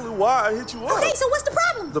exactly why I hit you up. Okay, so what's the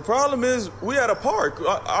problem? The problem is we at a park.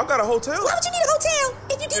 I got a hotel. Why would you need a hotel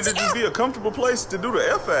if you It'd DTF? be a comfortable place to do the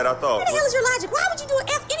F at, I thought. What the hell is your logic? Why would you do an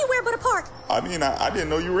F anywhere but a park? I mean, I didn't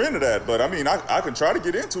know you were into that, but I mean, I can try to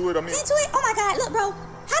get into it. I mean, Into it? Oh my God, look, bro.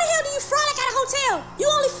 How the hell do you frolic at a hotel? You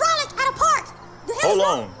only frolic at a park. The hell hold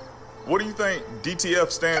is on. What do you think DTF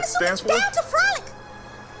stands for? Down to frolic.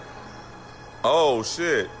 Oh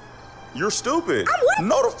shit, you're stupid. I'm what?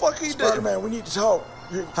 No, the fuck he did. Spider-Man, we need to talk.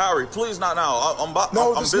 Harry, please not now. I'm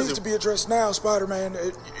This busy. needs to be addressed now, Spider-Man.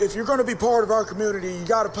 If you're going to be part of our community, you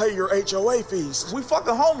got to pay your HOA fees. We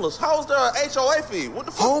fucking homeless. How's there an HOA fee? What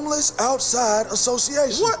the fuck? Homeless Outside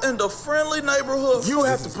Association. What in the friendly neighborhood? You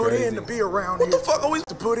have to is put crazy. in to be around What here. the fuck are we?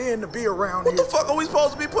 To put in to be around What here. the fuck are we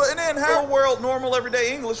supposed to be putting in? Real world, normal,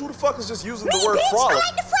 everyday English. Who the fuck is just using Me, the word bitch. frolic? I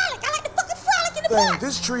like the frolic. I like the fucking frolic in the Thing, park.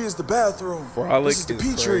 this tree is the bathroom. Frolic this is the is pee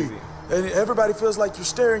crazy. tree. And everybody feels like you're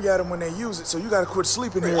staring at them when they use it, so you got to quit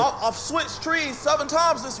sleeping here. I've switched trees 7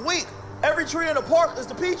 times this week. Every tree in the park is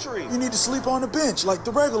the pea tree. You need to sleep on the bench like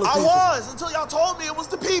the regular I people. was until y'all told me it was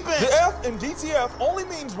the pea bench. The F in DTF only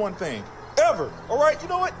means one thing. Ever. All right. You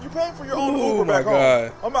know what? You're paying for your own Ooh, Uber back my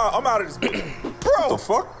home. God. I'm out of this bitch. Bro, What the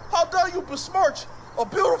fuck? how dare you besmirch a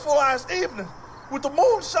beautiful ass evening with the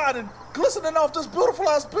moon shining, glistening off this beautiful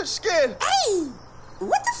ass bitch skin? Hey,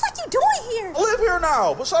 what the fuck you doing here? I live here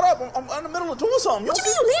now, but shut up. I'm in the middle of doing something. What you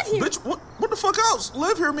mean you live here? Bitch, what the fuck else?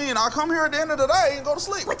 Live here mean I come here at the end of the day and go to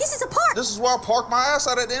sleep. But this is a park. This is where I park my ass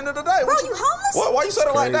at the end of the day. Bro, you homeless? What? Why you said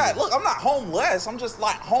it like Crazy. that? Look, I'm not homeless. I'm just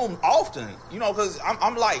like home often. You know, because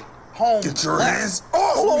I'm like home. Get your less. hands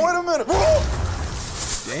Oh, hold on, me. wait a minute.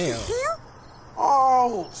 Damn. Hell?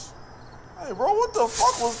 Oh, hey, bro, what the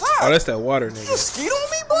fuck was that? Oh, that's that water You nigga. skeet on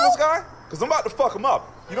me, bro? This guy? Because I'm about to fuck him up.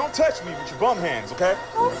 You don't touch me with your bum hands, okay?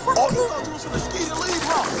 Oh, fuck Oh, you. you thought you was finna skeet and leave,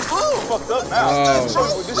 huh? Oh, Fucked up now. Oh, Show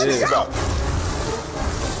you what this shit is shit. about.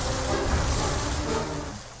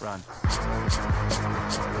 Run.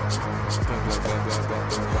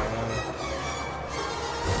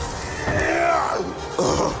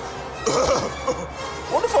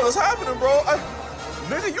 What the fuck is happening, bro?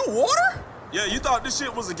 Nigga, you water? Yeah, you thought this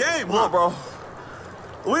shit was a game, huh? Look, bro.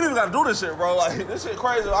 We ain't even gotta do this shit, bro. Like, this shit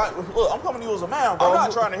crazy. Look, I'm coming to you as a man, bro. I'm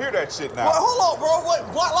not trying to hear that shit now. Wait, hold up, bro.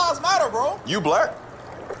 Wait, Black Lives Matter, bro. You black?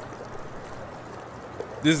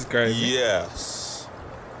 This is crazy. Yes.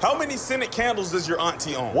 How many scented candles does your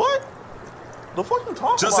auntie own? What? The fuck you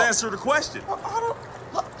talking Just about? answer the question. I don't.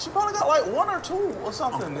 Look, she probably got like 1 or 2 or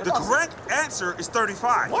something. The correct answer is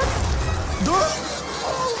 35. What?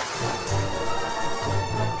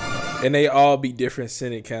 And they all be different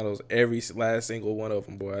scented candles. Every last single one of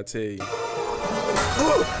them, boy. I tell you.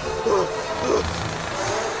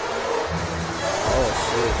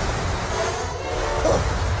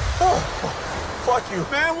 Oh Fuck you.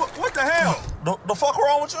 Man, what the hell? The fuck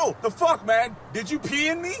wrong with you? The fuck, man? Did you pee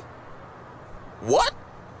in me? What?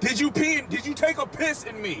 Did you take a piss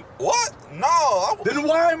in me? What? No. Then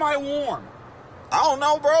why am I warm? I don't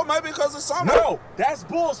know, bro. Maybe because it's summer. No, that's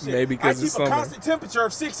bullshit. Maybe 'cause I it's keep a summer. constant temperature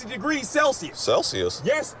of 60 degrees Celsius. Celsius.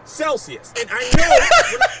 Yes, Celsius. And I know.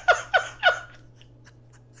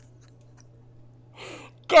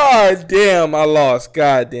 God damn, I lost.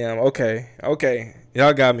 God damn. Okay.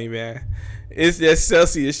 Y'all got me, man. It's that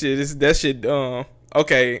Celsius shit. It's that shit dumb.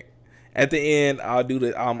 Okay. At the end, I'm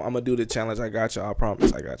gonna do the challenge. I got y'all. I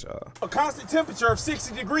promise. I got y'all. A constant temperature of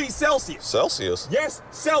 60 degrees Celsius. Celsius? Yes,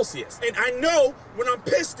 Celsius. And I know when I'm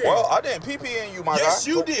pissed in. Well, I didn't pee-pee in you, my guy. Yes,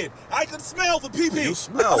 you did. I could smell the pee-pee. You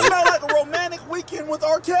smell It it. smelled like a romantic weekend with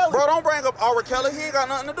R. Kelly. Bro, don't bring up R. Kelly. He ain't got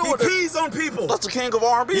nothing to do He with it. pees on people. That's the king of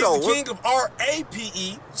R&B, He's though. the king of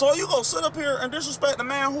R-A-P-E. So you gonna sit up here and disrespect the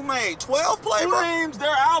man who made 12 play, bro? Names their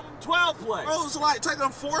album 12 Play. Bro, it's like taking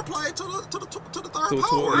 4 play to the third To-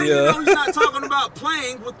 power. I didn't Yeah. know he's not talking about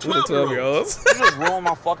playing with 12-year-olds. You just ruined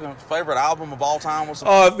my fucking favorite album of all time. With some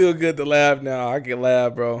oh, I feel good to laugh now. I can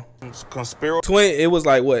laugh, bro. Conspiracy. It was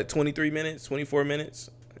like what, 23 minutes, 24 minutes.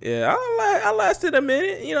 Yeah, I lasted a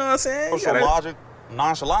minute. You know what I'm saying? Social logic,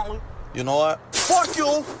 nonchalantly. You know what? Fuck you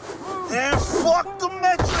and fuck the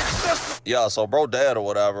metric system. Yeah, so bro dead or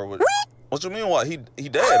whatever. What you mean? What he dead?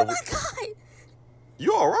 Oh my god.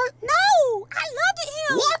 You all right? No, I loved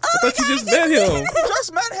him. What? Oh I thought you just met him. You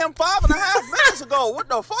just met him 5.5 minutes ago. What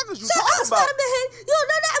the fuck is you talking about? You don't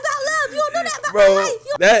know that about love. You don't know that about my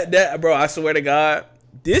life. That bro, I swear to God,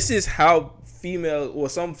 this is how females, well,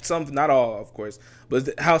 some not all, of course,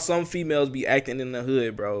 but how some females be acting in the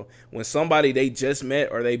hood, bro. When somebody they just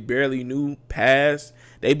met or they barely knew passed,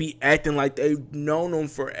 they be acting like they've known them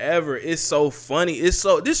forever. It's so funny. This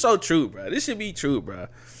so true, bro. This should be true, bro.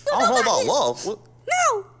 I don't know about love. What?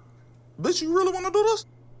 No. Bitch, you really want to do this?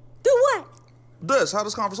 Do what? This, have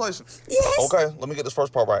this conversation. Yes. Okay, let me get this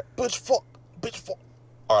first part right. Bitch, fuck. Bitch, fuck.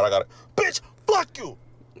 All right, I got it. Bitch, fuck you.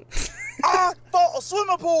 I bought a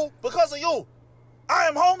swimming pool because of you. I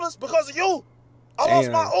am homeless because of you. I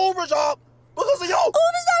lost my Uber job because of you. Uber's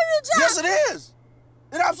not a real job. Yes, it is.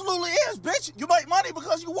 It absolutely is, bitch. You make money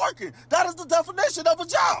because you're working. That is the definition of a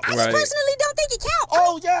job. I just personally don't think it counts.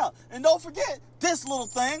 Oh, yeah. And don't forget this little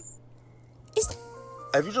thing.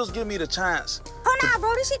 If you just give me the chance. Oh, nah,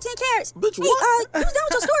 bro. This shit 10 carats. Bitch, hey, what? You was done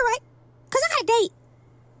with your story, right? Because I got a date.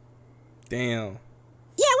 Damn.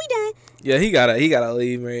 Yeah, we done. Yeah, he gotta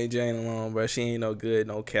leave Mary Jane alone, bro. She ain't no good,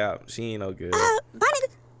 no cap. She ain't no good. Bye, nigga.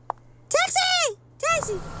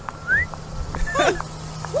 Taxi! Hey.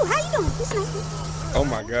 Ooh, how you doing? This nice. Oh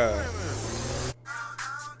my God.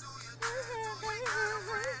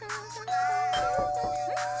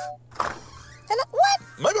 Hello? What?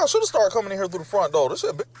 Maybe I should have started coming in here through the front door. This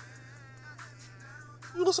shit big.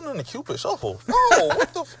 You listening to Cupid Shuffle? No,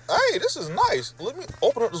 what the hey, this is nice. Let me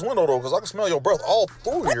open up this window though, because I can smell your breath all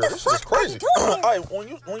through here. This shit is crazy. Hey, when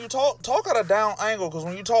you talk at a down angle, because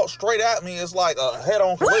when you talk straight at me, it's like a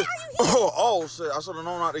head-on collision. Oh shit, I should have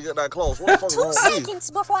known not to get that close. What the fuck is wrong with me? 2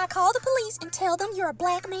 seconds before I call the police and tell them you're a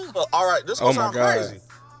black man. All right, this gonna sound crazy,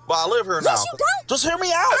 but I live here now. Yes, you don't. Just hear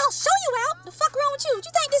me out. I'll show you out. The fuck wrong with you? What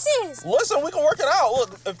you think this is? Listen, we can work it out.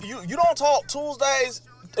 Look, if you don't talk Tuesdays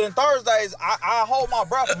and Thursdays, I hold my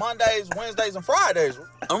breath Mondays, Wednesdays, and Fridays.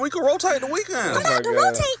 And we can rotate the weekend. I'm not to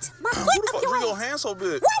rotate my foot Who the fuck up drew your hand so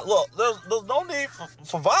big? Look, there's no need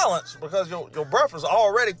for violence because your breath is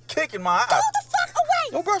already kicking my eye. Go the fuck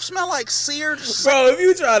away. Your breath smell like seared. Bro, if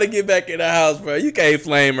you try to get back in the house, bro, you can't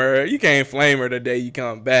flame her. You can't flame her the day you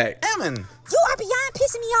come back. Ammon. You are beyond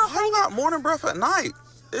pissing me off right now. I got morning breath at night.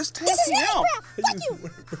 It's 10 This is p.m. night breath. Fuck you.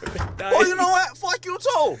 Well, you know what? Fuck you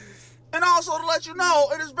too. And also to let you know,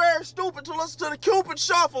 it is very stupid to listen to the Cupid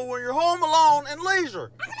Shuffle when you're home alone and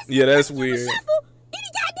leisure. Yeah, that's weird. Any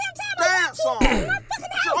goddamn time Dance song. You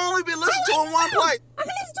should only be listening to in one place. I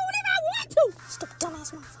can listen to it whenever I want to. Stupid dumbass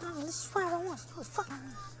motherfucker. I can listen to whatever I want. Oh, fuck me.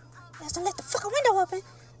 That's to let the fucking window open.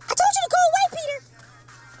 I told you to go away, Peter.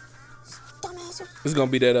 Dumbass. It's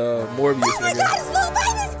gonna be that Morbius Oh my nigga. God, it's little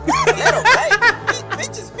baby. Little baby?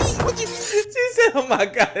 Bitch is me. What you mean? She said, "Oh my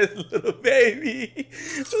God, it's little baby."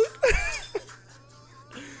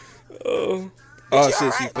 Oh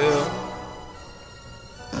shit, she fell.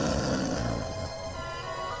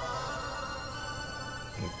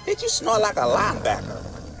 Bitch, you snore like a linebacker.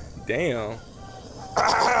 Damn.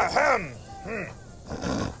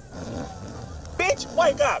 Bitch,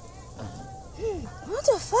 wake up. What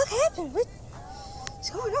the fuck happened? What's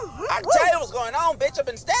going on? I can tell you what's going on, bitch. I've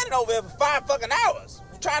been standing over here for 5 fucking hours.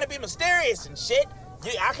 You're trying to be mysterious and shit.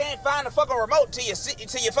 I can't find the fucking remote to your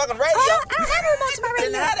fucking radio. I don't have a remote to my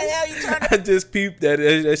radio. Then how the hell you turn I just peeped that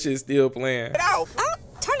shit's still playing. it off?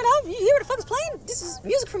 Turn it off. You hear what the fuck is playing? This is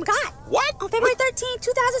music from God. What? On February 13,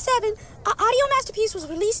 2007, an audio masterpiece was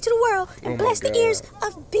released to the world and blessed the ears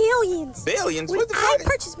of billions. Billions? When What the I fuck?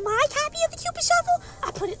 purchased my copy of the Cupid Shuffle,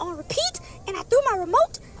 I put it on repeat and I threw my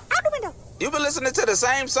remote out the window. You've been listening to the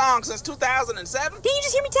same song since 2007? Didn't you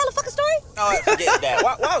just hear me tell a fucking story? Oh, forget that.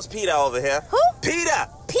 Why was Peter over here? Who? Peter.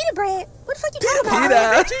 Peter Bread. What the fuck you talking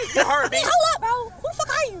about? Peter. You heard me. Hey, hold up, bro. Who the fuck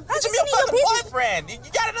are you? I was It's just your sitting in your fucking business. boyfriend. You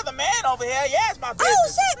got another man over here. Yeah, it's my business. Oh,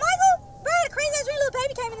 shit, Michael. Bro, the crazy ass little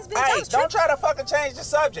baby came in this bitch. Hey, don't try to fucking change the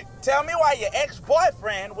subject. Tell me why your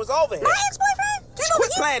ex-boyfriend was over here. My ex-boyfriend? Came over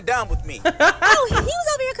Quit here? playing dumb with me. Oh, he was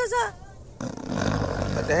over here because,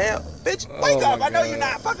 What the hell? Bitch, wake up. I know you're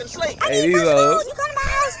not fucking asleep. I Hey, need these first of all, hoes. you come to my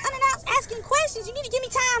house unannounced asking questions. You need to give me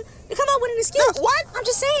time to come up with an excuse. What? I'm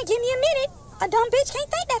just saying, give me a minute. A dumb bitch can't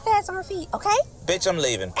think that fast on her feet, okay? Bitch, I'm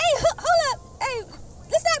leaving. Hey, hold up. Hey,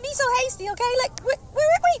 let's not be so hasty, okay? Like, wait.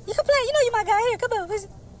 You can play. You know you my guy. Here, come on. Listen.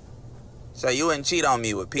 So you wouldn't cheat on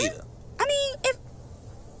me with Peter? I mean, if...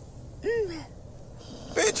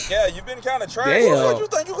 Bitch, yeah, you've been kind of trash. Damn. What you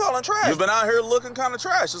think you calling trash? You've been out here looking kind of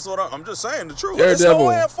trash. That's what I'm just saying the truth. Daredevil.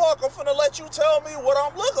 So fuck, I'm finna let you tell me what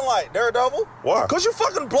I'm looking like, Daredevil. Why? Because you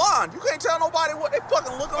fucking blind. You can't tell nobody what they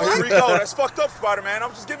fucking looking like. Here we go. That's fucked up, Spider-Man. I'm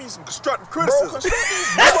just giving you some constructive criticism. Bro,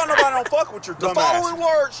 that's why nobody don't fuck with your dumb The ass. following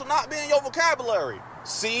words should not be in your vocabulary.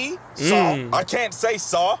 See? Saw. I can't say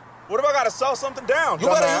saw. What if I gotta saw something down? You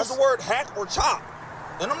better use the word hack or chop.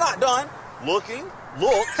 And I'm not done. Looking,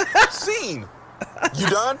 look, seen. You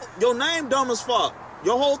done? Your name dumb as fuck.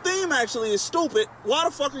 Your whole theme actually is stupid. Why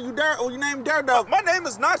the fuck are you you named Daredevil? My name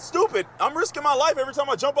is not stupid. I'm risking my life every time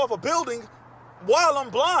I jump off a building while I'm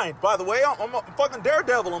blind. By the way, I'm a fucking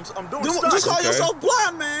Daredevil. I'm doing stuff. Just call yourself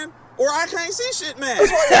blind, man. Or I can't see shit, man. That's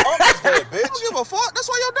why your uncle's dead, bitch. I don't give a fuck. That's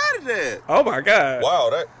why your daddy dead. Oh my God. Wow,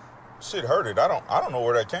 that shit hurted. I don't know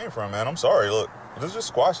where that came from, man. I'm sorry. Look, let's just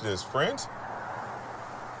squash this. Friends?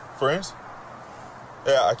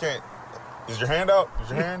 Yeah, I can't. Is your hand out? Is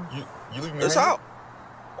your hand? You leaving your It's hand? out.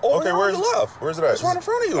 Oh, okay, where's your left? Where's it at? It's right in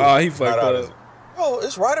front of you. Oh, he fucked Not out, is up. it? Bro,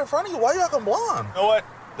 it's right in front of you. Why you acting blind? You know what?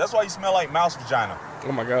 That's why you smell like mouse vagina.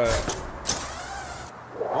 Oh my God.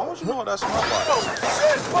 Why would you know what that smells like? Oh,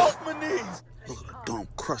 shit, both my knees. Look at that dumb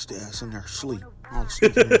crusty ass in there asleep. All the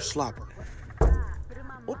sleep in there slapper.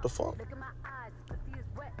 What the fuck?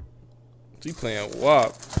 She playing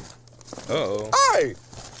WAP. Uh-oh. Hey!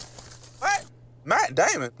 Matt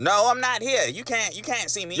Damon. No, I'm not here. You can't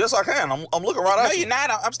see me. Yes, I can. I'm looking right at you. No, you're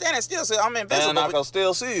not. I'm standing still, so I'm invisible. And I can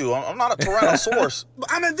still see you. I'm not a Tyrannosaurus.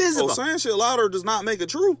 I'm invisible. Oh, saying shit louder does not make it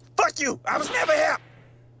true. Fuck you. I was never here.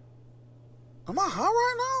 Am I high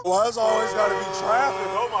right now? Well, that's always got to be traffic.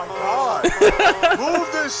 Oh my God.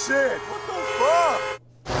 Move this shit. What the fuck?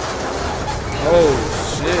 Oh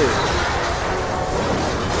shit.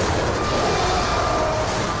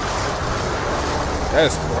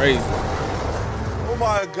 That's crazy. Oh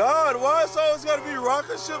my God. Why it's always got to be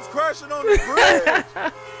rocket ships crashing on the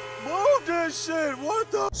bridge? Move this shit. What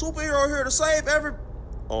the? Superhero here to save every...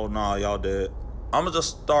 Oh, nah, y'all dead. I'ma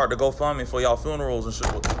just start the GoFundMe for y'all funerals and shit.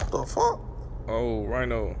 What the fuck? Oh,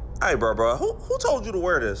 Rhino. Hey, bro, who told you to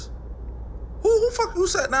wear this? Who fuck you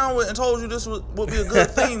sat down with and told you this would be a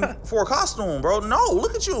good thing for a costume, bro? No,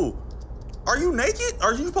 look at you. Are you naked?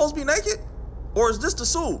 Are you supposed to be naked? Or is this the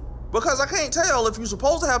suit? Because I can't tell if you're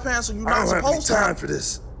supposed to have pants or you're not supposed to have. I don't have time for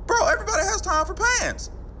this. Bro, everybody has time for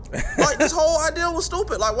pants. Like, this whole idea was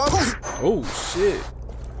stupid. Like, why? Oh shit.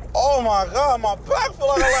 Oh my God, my back feel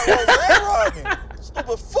like I let Roseanne ride me.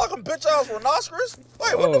 Stupid fucking bitch ass rhinoceros.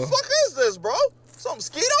 Wait, what the fuck is this, bro? Something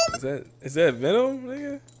skeet on me? Is that Venom,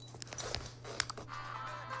 nigga?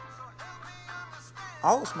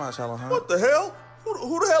 I will smash Helen, huh? What the hell?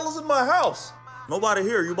 Who the hell is in my house? Nobody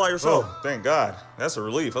here. You by yourself. Oh, thank God. That's a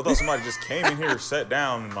relief. I thought somebody just came in here, sat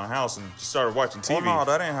down in my house, and just started watching TV. Oh, no,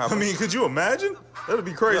 that ain't happening. I mean, could you imagine? That'd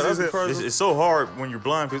be crazy. Yeah, that'd be crazy. It's so hard when you're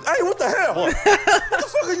blind. Hey, what the hell? What the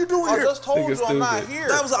fuck are you doing I here? just told you I'm not here.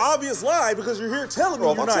 That was an obvious lie because you're here telling me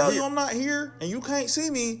Bro, if you're I not tell here. you I'm not here and you can't see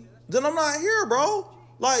me, then I'm not here, bro.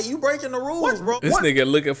 Like, you breaking the rules, bro. This nigga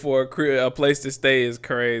looking for a place to stay is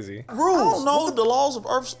crazy. Rules. I don't know the laws of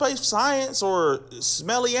earth, space, science, or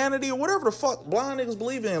smellianity, or whatever the fuck blind niggas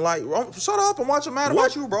believe in. Like, shut up and watch a man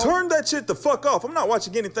about you, bro. Turn that shit the fuck off. I'm not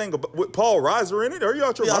watching anything with Paul Reiser in it. Are you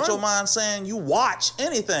out your mind? Out your mind saying you watch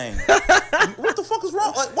anything. What the fuck is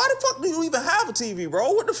wrong? Like, why the fuck do you even have a TV,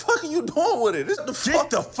 bro? What the fuck are you doing with it? Get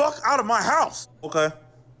the fuck out of my house. Okay.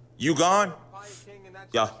 You gone?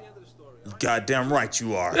 Yeah. Goddamn right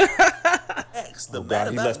you are. The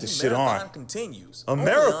God, he left this shit on. Continues. A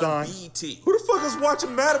marathon? BT. Who the fuck is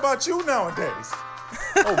watching Mad About You nowadays?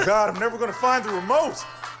 Oh God, I'm never gonna find the remote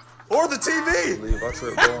or the TV. I believe I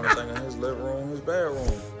tripped going and thinking his living room, his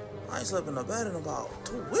bedroom. I ain't slept in a bed in about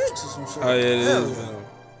 2 weeks or some shit. Oh yeah, it is.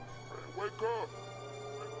 Wake up.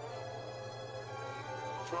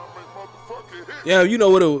 Trying to make motherfucking hit. Yeah, you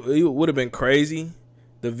know what? It would have been crazy.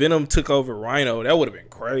 The Venom took over Rhino. That would have been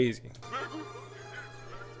crazy.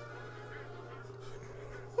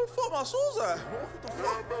 Who the fuck my shoes at? What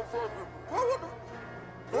the fuck?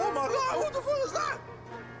 Oh my God, what the fuck is that?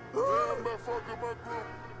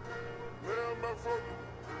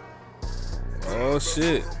 Oh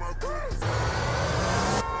shit.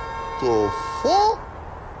 The fuck?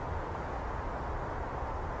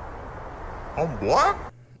 I'm black?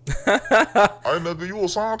 Hey nigga, you a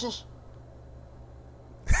scientist?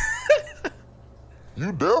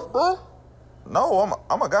 You deaf, bro? No,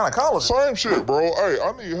 I'm a gynecologist. Same shit, bro. Hey,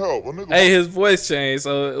 I need help. A nigga Hey, his voice changed.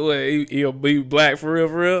 So what, he'll be black for real,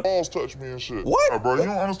 for real? balls touch me and shit. What? Hey, bro, you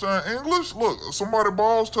don't understand English? Look, somebody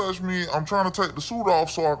balls touch me. I'm trying to take the suit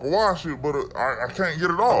off so I can wash it, but I can't get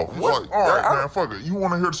it off. He's like, all right, man, fuck it. You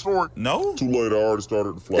want to hear the story? No. Too late. I already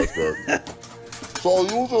started the flashback. So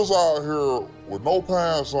you was just out here with no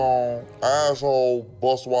pants on, asshole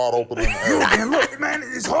bust wide open in the air. Man, look, man,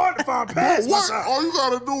 it's hard to find pants. What? All you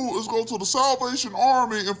gotta do is go to the Salvation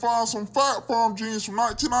Army and find some Fat Farm jeans from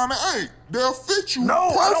 1998. They'll fit you No,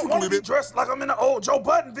 perfectly. I don't want to be dressed like I'm in the old Joe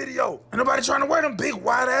Budden video. Ain't nobody trying to wear them big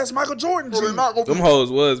wide-ass Michael Jordan jeans. They're not gonna Them be hoes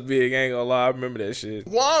was big. I ain't gonna lie. I remember that shit.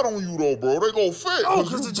 wide on you though, bro. They gon' fit. Oh,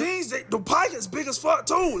 because the jeans, the pocket's big as fuck,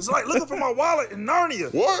 too. It's like looking for my wallet in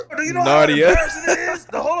Narnia. What? Do you know how embarrassing it is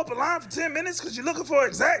to hold up a line for 10 minutes because you're looking for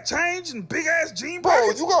exact change and big-ass jean Bro,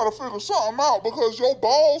 pockets? you gotta figure something out because your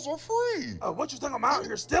balls are free. What you think I'm out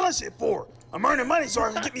here stealing shit for? I'm earning money so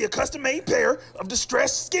I can get me a custom-made pair of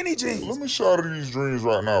distressed skinny jeans. Let me shatter these dreams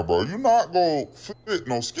right now, bro. You're not gonna fit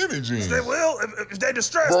no skinny jeans. They will if they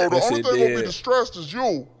distressed. Bro, the That only shit thing gonna be dead. distressed is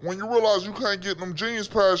you when you realize you can't get them jeans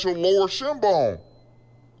past your lower shin bone.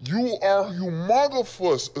 You are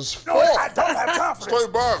humongous as fuck. No, I don't have confidence.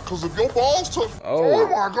 Stay back, because if your balls touch... Oh.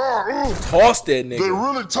 my God. Ugh. Toss that They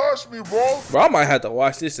nigga. really touched me, bro. Bro, I might have to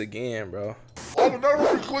watch this again, bro. I will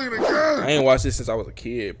never be clean again. I ain't watched this since I was a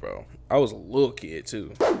kid, bro. I was a little kid,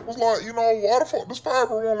 too. It was like, you know, why the fuck this fabric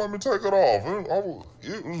won't let me take it off?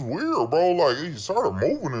 It was weird, bro. Like, he started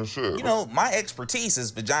moving and shit. You know, my expertise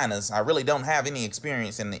is vaginas. I really don't have any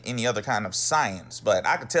experience in any other kind of science, but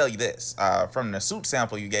I could tell you this. From the suit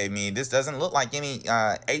sample you gave me, this doesn't look like any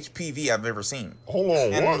HPV I've ever seen. Hold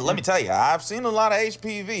on, And what? let me tell you, I've seen a lot of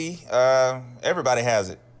HPV. Everybody has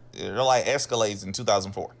it. They're like Escalades in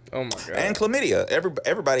 2004. Oh, my God. And chlamydia.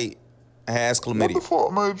 Everybody has What chlamydia. the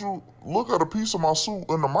fuck made you look at a piece of my suit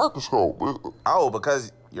in the microscope? Oh,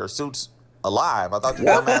 because your suit's alive. I thought you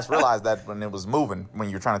dumbass realized that when it was moving, when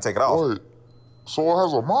you're trying to take it off. Wait, so it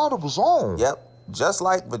has a mind of its own? Yep, just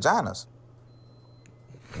like vaginas.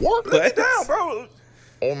 What? Let me down, bro.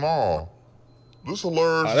 Oh, no. This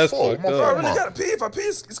hilarious. Oh, that's as fuck. fucked My up. I fuck really mouth. gotta pee. If I pee,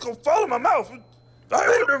 it's gonna fall in my mouth.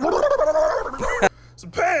 Some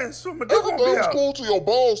pants, so my dick won't be Everything was out. cool till your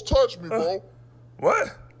balls touch me, bro. What?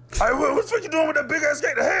 Hey, what the fuck you doing with that big ass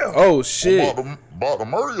gate to hell? Oh, shit. About to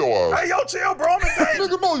murder your ass. Hey, yo, chill, bro. I'm in pain.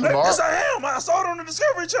 Nigga, no, you not. Yes, I am. I saw it on the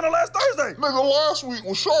Discovery Channel last Thursday. Nigga, last week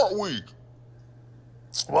was Shark Week.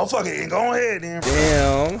 Well, fuck it. Go ahead, then.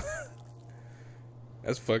 Damn.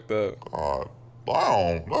 That's fucked up. God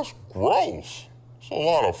damn, that's gross. It's a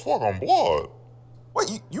lot of fucking blood.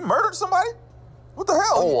 Wait, you murdered somebody? What the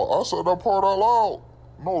hell? Oh, I said that part out loud.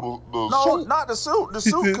 No, the No, suit. not the suit. The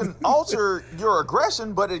suit can alter your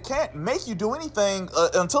aggression, but it can't make you do anything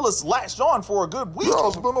until it's latched on for a good week. Yeah,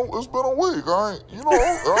 it's been a week.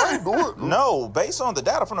 I ain't do it. No, based on the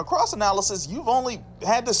data from the cross analysis, you've only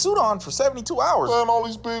had the suit on for 72 hours. Saying all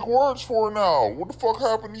these big words for it now. What the fuck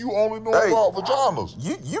happened to you only knowing Hey, about vaginas?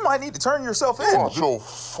 You might need to turn yourself in. Watch your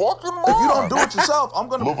fucking mind. If you don't do it yourself, I'm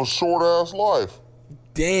gonna live a short ass life.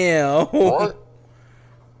 Damn. Right?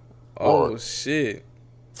 Oh, Right. shit.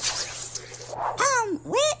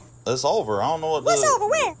 Where? It's over. I don't know what. What's over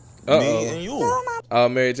where? Me and you.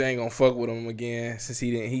 Mary Jane gonna fuck with him again since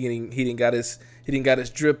he didn't got his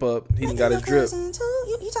drip up. He didn't got his drip. You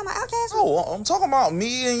talking about Outcast? No, I'm talking about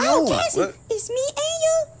me and you. Oh, Cassie, What? it's me and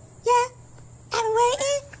you. Yeah, I'm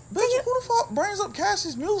waiting. Bitch, who the fuck brings up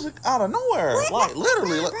Cassie's music out of nowhere? Like,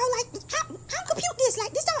 literally. Bro, Like, like, how compute this?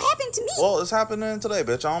 Like, this don't happen to me. well, it's happening today,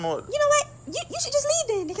 bitch. I don't know. You know what? You should just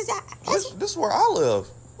leave then, because This is where I live.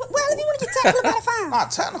 well, if you want to get technical about it, fine.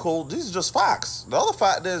 Not technical. These are just facts. The other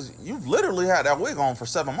fact is, you've literally had that wig on for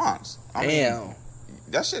 7 months. I Damn. mean,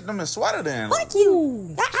 that shit done been sweated in. Fuck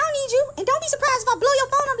you. I don't need you. And don't be surprised if I blow your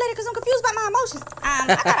phone up later because I'm confused about my emotions.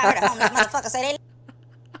 I thought I heard a homeless motherfucker say they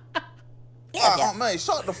Oh, man,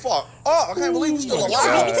 shut the fuck up. I can't believe you're still You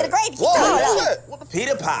beat me to the alive. grave. Whoa, shit. What the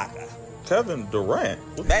Peter Parker? Kevin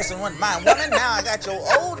Durant. Messing with my woman, now I got your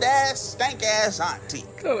old ass, stank ass auntie.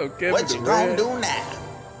 What you gonna do now?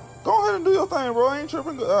 Go ahead and do your thing, bro. I ain't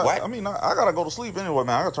tripping. What? I mean, I gotta go to sleep anyway,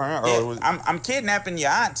 man. I gotta turn out early. I'm kidnapping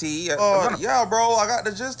your auntie. Yeah, bro. I got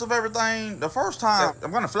the gist of everything the first time.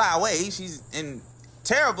 I'm gonna fly away. She's in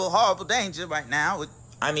terrible, horrible danger right now with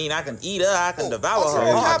I mean, I can eat her, I can devour her.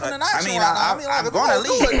 I'm gonna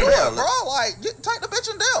leave. Bro, like, take the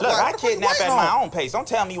bitch and deal. Look, like, I kidnap at my own pace. Don't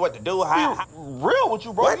tell me what to do. Real with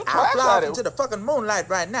you, bro. What? You I'll trash fly at it. into the fucking moonlight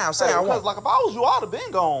right now. Say Hey, I want. because, like, if I was you, I'd have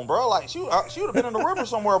been gone, bro. Like, she would have been in the river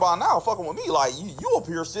somewhere by now, fucking with me. Like, you up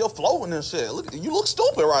here still floating and shit. Look, you look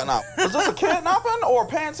stupid right now. Is this a kidnapping or a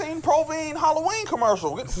Pantene Provine Halloween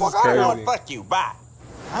commercial? Get the fuck out of here. Fuck you. Bye.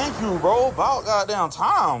 Thank you, bro. About goddamn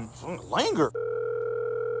time. Linger.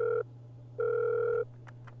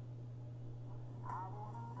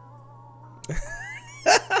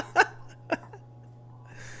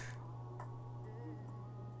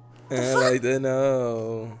 I like to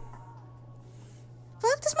know.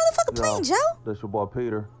 Fuck this motherfucker playing, Joe. That's your boy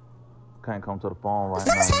Peter. Can't come to the phone right now. What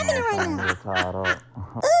the fuck is happening right now? Real tied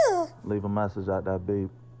up. Leave a message at that beep.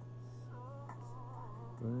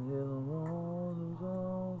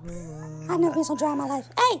 I've never been so dry in my life.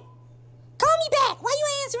 Hey, call me back. Why you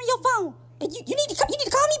ain't answering your phone? And you need to call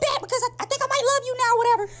me back because I think I might love you now or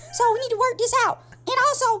whatever. So we need to work this out. And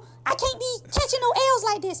also, I can't be catching no L's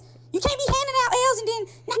like this. You can't be handing out L's and then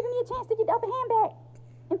not giving me a chance to get the upper hand back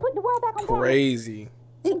and put the world back on track. Crazy.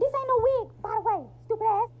 This ain't no wig, by the way, stupid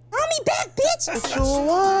ass. Call me back, bitch.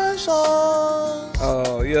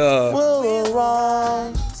 Oh yeah. Will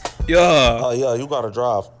arise. Yeah. Yeah, you gotta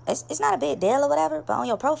drive. It's not a big deal or whatever, but on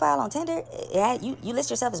your profile on Tinder, you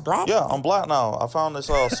list yourself as black. Yeah, I'm black now. I found this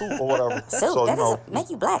suit or whatever. Suit? So, that doesn't make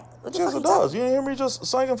you black. What the fuck yes, it does. You didn't hear me just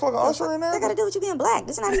singing fucking Usher in there? That gotta do with you being black.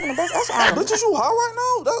 This is not even the best Usher album. Bitch, is you high right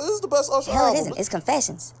now? That is the best Usher album. Hell, it isn't. It's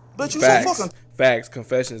Confessions. Bitch, you so fucking... Facts.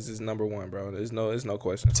 Confessions is #1, bro. There's no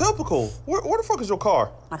question. Typical. Where the fuck is your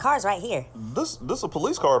car? My car's right here. This a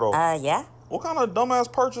police car, though. Yeah. What kind of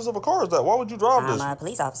dumbass purchase of a car is that? Why would you drive this? I'm a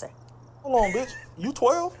police officer. Hold on, bitch. You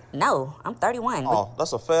 12? No, I'm 31. Oh,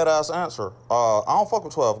 that's a fat-ass answer. I don't fuck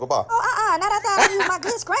with 12. Goodbye. Oh, not after I use my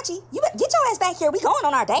good scrunchy. You get your ass back here. We going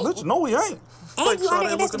on our date. Bitch, no, we ain't. And you under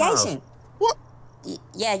investigation. What?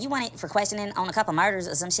 Yeah, you wanted for questioning on a couple murders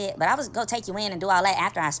or some shit, but I was gonna take you in and do all that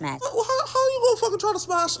after I smashed. How you gonna fucking try to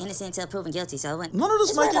smash? Innocent until proven guilty, so when none of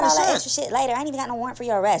this make any all that sense. extra shit later. I ain't even got no warrant for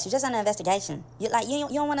your arrest. You're just under investigation. You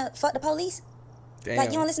don't want to fuck the police? Damn. Like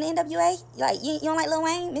you don't listen to NWA? Like you don't like Lil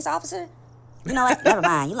Wayne, Miss Officer? You know what? Never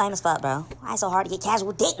mind. You lame as fuck, bro. Why it's so hard to get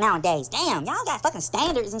casual dick nowadays? Damn, y'all got fucking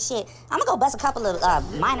standards and shit. I'm gonna go bust a couple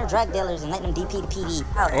of minor drug dealers and let them DP the PD.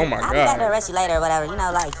 Oh my God. I'll be back to arrest you later or whatever. You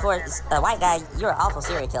know, like for a white guy, you're an awful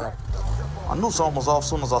serial killer. I knew something was off as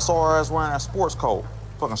soon as I saw her ass wearing that sports coat.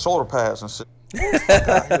 Fucking shoulder pads and shit.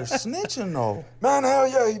 Out here snitching though. Man, hell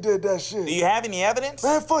yeah, he did that shit. Do you have any evidence?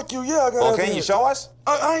 Man, fuck you, yeah, I got Well, evidence. can you show us?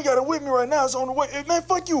 I ain't got it with me right now, it's on the way. Hey, man,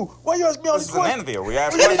 fuck you. Why you ask me all This these is an questions? interview. We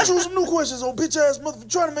ask We gotta questions. choose some new questions, old bitch ass motherfucker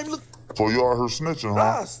trying to make me look. So you out here snitching,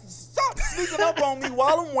 huh? Stop sneaking up on me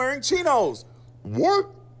while I'm wearing chinos. What?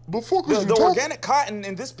 The fuck is you The talking? organic cotton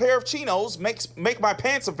in this pair of chinos make my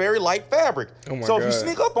pants a very light fabric. Oh my so if you God.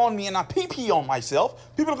 sneak up on me and I pee on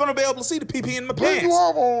myself, people are gonna be able to see the pee in my Didn't pants. you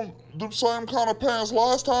have on the same kind of pants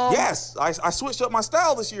last time? Yes, I switched up my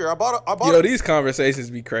style this year. I bought Yo, these conversations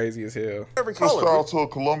be crazy as hell. every Switched color. out to a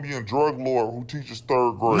Colombian drug lord who teaches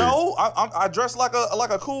 3rd grade. No, I dress like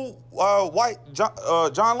a cool white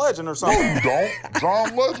John Legend or No, something. you don't.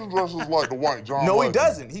 John Legend dresses like the white John No, he Legend.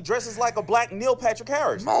 doesn't. He dresses like a black Neil Patrick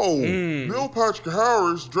Harris. No, Neil Patrick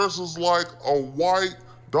Harris dresses like a white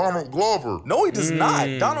Donald Glover. No, he does not.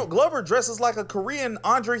 Donald Glover dresses like a Korean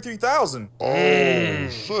Andre 3000. Oh,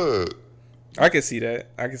 shit. I can see that.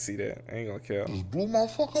 I ain't gonna kill. Just blew my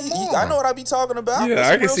fucking mind. I know what I be talking about. Yeah, That's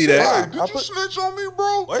I some can real see shit. that. Hey, did you snitch on me,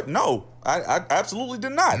 bro? What? No, I absolutely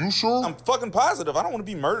did not. You sure? I'm fucking positive. I don't want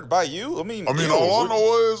to be murdered by you. I mean, ew, all I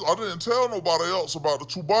know is I didn't tell nobody else about the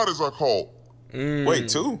 2 bodies I caught. Wait,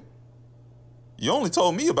 2? You only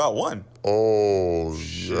told me about 1. Oh,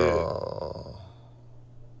 yeah.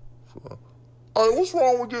 Hey, what's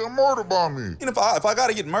wrong with getting murdered by me? And if I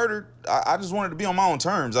gotta get murdered, I just want it to be on my own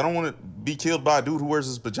terms. I don't want to be killed by a dude who wears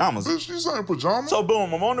his pajamas. Bitch, these ain't pajamas. So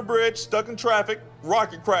boom, I'm on the bridge, stuck in traffic,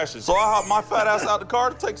 rocket crashes. So I hop my fat ass out the car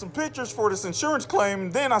to take some pictures for this insurance claim,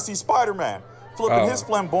 and then I see Spider-Man flipping his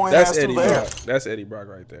flamboyant ass through the air. That's Eddie Brock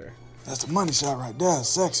right there. That's the money shot right there,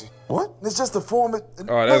 sexy. What? It's just a form of...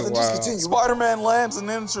 Oh, that's Just wild. continue. Spider-Man lands and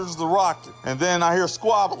enters the rocket, and then I hear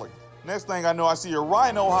squabbling. Next thing I know, I see a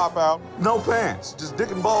rhino hop out, no pants, just dick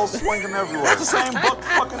and balls swinging everywhere. That's the same buck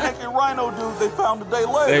fucking naked rhino dude they found a day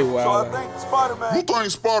later. They So wild. I think Spider-Man. You think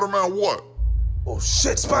Spider-Man what? Oh,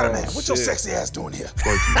 shit, Spider-Man. Oh, what your shit. sexy ass doing here?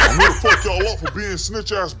 Thank you. I'm here to fuck y'all up for being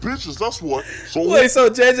snitch ass bitches. That's what. So Wait, so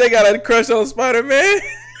JJ got a crush on Spider-Man?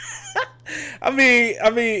 I mean,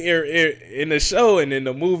 in the show and in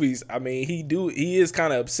the movies, I mean, he is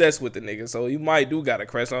kind of obsessed with the nigga, so he might got a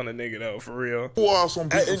crush on the nigga though, for real.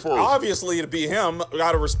 Obviously, to be him,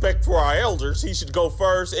 out of respect for our elders, he should go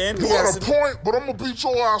first. And you got a point, but I'm gonna beat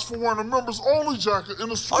your ass for wearing a members only jacket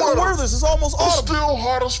in a sweater. I can wear this. It's almost autumn. It's still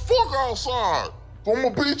hot as fuck outside. If I'm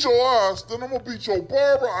gonna beat your ass, then I'm gonna beat your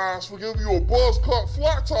barber ass for giving you a buzz cut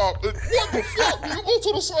flat top. And what the fuck? Do you go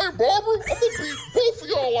to the same barber? I'm gonna beat both of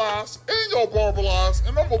y'all ass and your barber ass,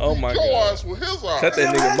 and I'm gonna beat your ass with his ass. Cut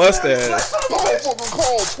that nigga mustache. Motherfucker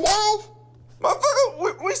called 12?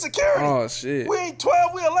 Motherfucker, we security. Oh shit. We ain't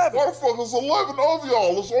 12, we 11. Motherfuckers, 11 of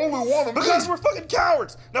y'all. It's only one of me. Because we're fucking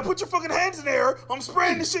cowards. Now put your fucking hands in the air. I'm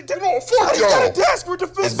spraying this shit down. No, fuck y'all. Got a desk. We're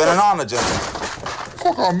defensive. It's been an honor, gentlemen.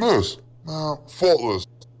 Fuck on this. Man, faultless.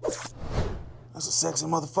 That's a sexy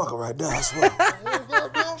motherfucker right there, I swear. Oh,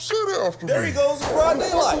 goddamn shit after me. There he goes in broad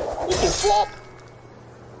daylight. What the fuck?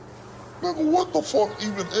 Nigga, what the fuck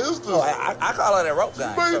even is this? Oh, I call it a rope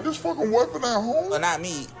gun. You made this fucking weapon at home? Well, not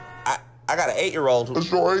me. I got an 8-year-old who...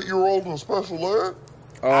 Is your 8-year-old in special ed?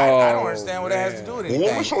 I don't understand what that has to do with anything.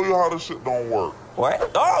 Well, let me show you how this shit don't work.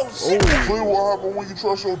 What? Oh, shit. See what happens when you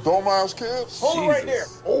trust your dumbass kids? Hold it right there.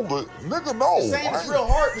 Hold it. Nigga, no. Saying it's real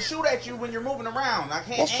hard to shoot at you when you're moving around. I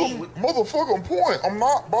can't What's aim. the motherfucking point? I'm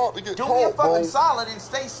not about to get Do caught, me a fucking bro. solid and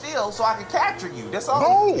stay still so I can capture you. That's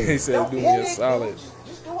all. No. He said, "Do me a solid."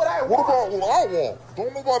 Just do what I want. What about what I want?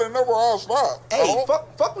 Don't nobody never ask that. Hey,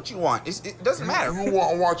 fuck what you want. It doesn't matter. You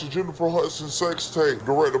want to watch a Jennifer Hudson sex tape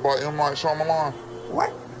directed by M. Night Shyamalan?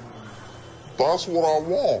 What? That's what I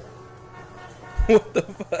want. What the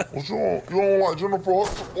fuck? What you don't like Jennifer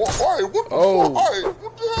Hudson? Hey, what the fuck? Hey,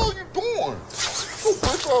 what the hell you doing? You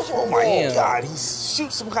bitch ass on my Oh, God, he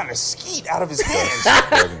shoots some kind of skeet out of his hands.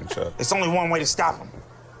 It's only one way to stop him.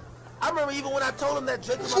 I remember even when I told him that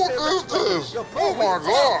Drake was What is this? Oh my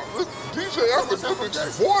God! This DJ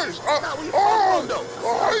Epidemic's voice. I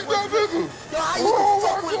hate that nigga. Yo, how you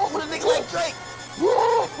fuck with a nigga like Drake?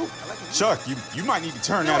 Chuck, you might need to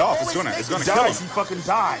turn that off. It's gonna kill him. He fucking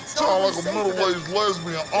dies. Sound like a middle-aged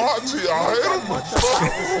lesbian auntie. I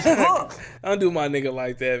hate him. Don't do my nigga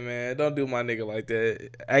like that, man. Don't do my nigga like that.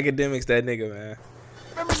 Academics, that nigga, man.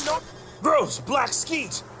 Gross, black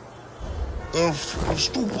skeet.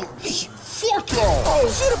 Stupid. Fuck y'all. Oh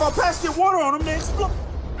shit! If I pass get water on him, they explode.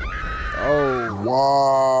 Oh.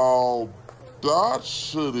 Wow. That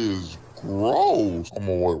shit is gross. I'm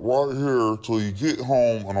gonna wait right here till you get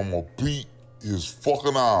home and I'm gonna beat his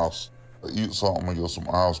fucking ass. I eat something and get some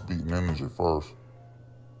ass beating energy first.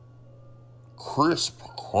 Crisp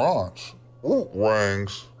crunch. Ooh,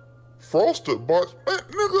 rings. Frosted bites. Man,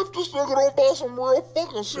 nigga, if this nigga don't buy some real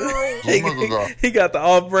fucking cereal, this nigga He got the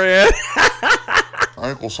off-brand.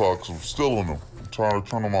 ankle socks. I'm still in them. I'm trying to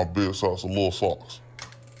turn on my big socks to little socks.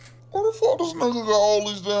 Where the fuck this nigga got all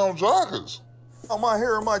these damn jackets? On my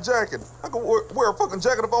hair and my jacket. I can wear a fucking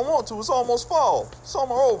jacket if I want to. It's almost fall.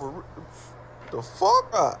 Summer over. The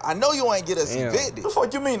fuck? I know you ain't get us evicted. The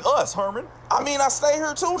fuck you mean us, Herman? I mean, I stay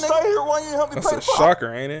here too, nigga. Stay here while you help me That's pay a the fuck.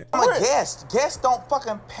 shocker, ain't it? I'm a guest. Guests don't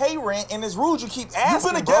fucking pay rent, and it's rude you keep asking. You've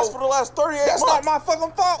been a guest for the last 38 That's months. not my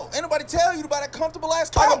fucking fault. Ain't nobody tell you about that comfortable ass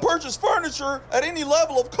I couch. can purchase furniture at any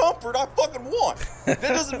level of comfort I fucking want. That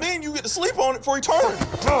doesn't mean you get to sleep on it for eternity.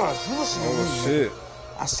 Gosh, you listen to me. Oh shit.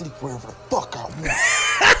 I sleep wherever the fuck I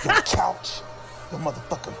want. Your couch, your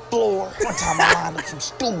motherfucking floor. One time I lined up some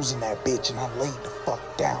stools in that bitch and I laid the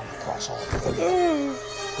fuck down across all the way.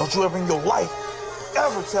 Don't you ever in your life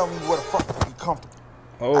ever tell me where the fuck to be comfortable.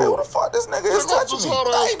 Oh. Hey, who the fuck this nigga is touching This me? hot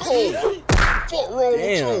ass cold. Fuck wrong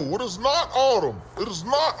Damn. with you? It is not autumn. It is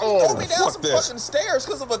not Threw autumn. me down some fucking stairs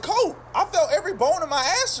because of a coat. I felt every bone in my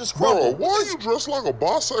ass just crumble. Bro, why are you dressed like a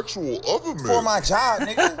bisexual oven mitt? For my job,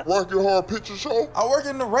 nigga. Rocky Horror Picture Show? I work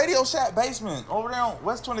in the Radio Shack basement over there on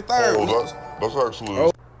West 23rd. Oh, that's actually...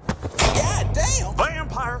 Oh. God damn.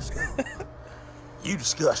 Vampires. You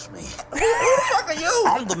disgust me. Who the fuck are you?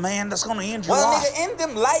 I'm the man that's gonna end your Well, life. nigga, end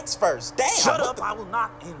them lights first. Damn. Shut up, I will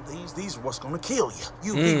not end these. These are what's gonna kill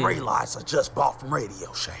you. UV lights I just bought from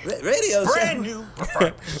Radio Shack. Radio Shack? Brand new,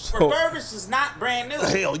 refurbished. Refurbished is not brand new.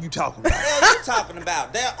 What the hell you talking about? What the hell you talking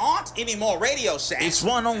about? There aren't any more Radio Shacks. It's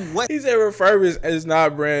one on West. He said refurbished is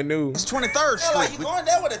not brand new. It's 23rd Hell, like Street. you going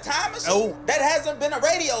there with a time machine? No. That hasn't been a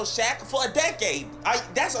Radio Shack for a decade.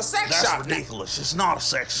 That's a sex That's shop. ridiculous. It's not a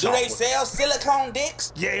sex Do shop. they sell silicone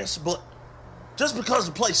dicks? Yes, but just because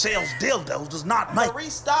the place sells dildos does not make. To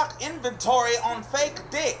restock inventory on fake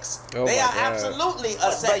dicks. Oh They my are God. absolutely a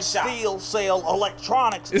They sex shop. still sell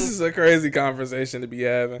electronics This is a crazy conversation to be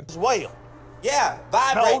having. as well. Yeah,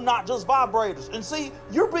 vibrators. No, not just vibrators. And see,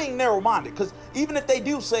 you're being narrow-minded, because even if they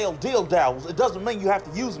do sell dildos, it doesn't mean you have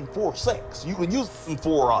to use them for sex. You can use them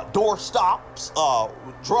for door stops,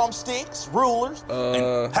 drumsticks, rulers.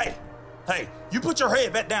 And, hey, you put your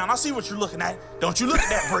head back down. I see what you're looking at. Don't you look at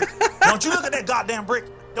that brick. Don't you look at that goddamn brick.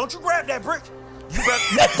 Don't you grab that brick. You grab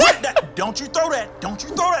that. Don't you throw that. Don't you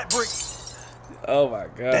throw that brick. Oh my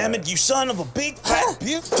God. Damn it, you son of a big fat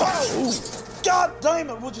bitch. God damn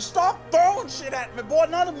it, would you stop throwing shit at me, boy?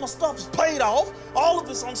 None of my stuff is paid off. All of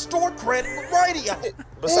it's on store credit with radio.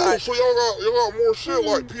 Besides, so y'all got more shit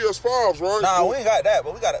like PS5s, right? Nah, we ain't got that,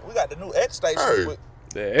 but we got the new X station. Hey.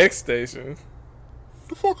 The X station.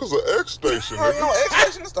 The fuck is an X station? No, X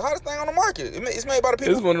station is the hottest thing on the market. It's made by the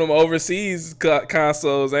people It's one of them overseas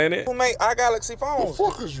consoles, ain't it? who make iGalaxy What phones. the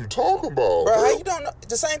fuck is you talking about? Bro, how you don't know?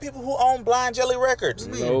 The same people who own Blind Jelly Records.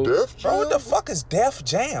 No. Def Jam? Bro, what the fuck is Def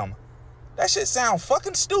Jam? That shit sound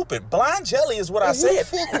fucking stupid. Blind Jelly is what I Who the said.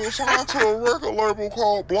 fuck will sign to a record label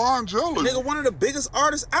called Blind Jelly? Nigga, one of the biggest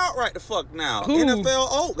artists out right the fuck now. Who?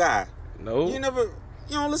 NFL old guy. No.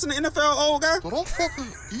 You don't listen to NFL old guy? Did I fucking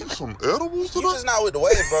eat some edibles today? You just not with the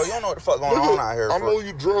wave, bro. You don't know what the fuck going on out here, I bro. know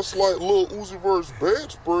you dress like Lil Uzi Vert's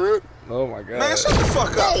bedspread. Oh my God. Man, shut the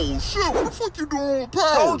fuck up. Oh shit, what the fuck you doing with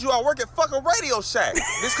I power? told you I work at fucking Radio Shack.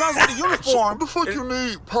 This comes with a uniform. What the fuck you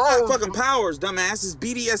need Not power? fucking powers, dumbass. It's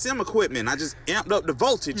BDSM equipment. I just amped up the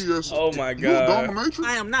voltage. Yes. Oh my You a God. dominatrix?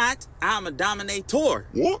 I am not. I'm a dominator.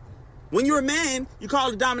 What? When you're a man, you call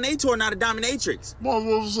it a dominator, not a dominatrix. Might as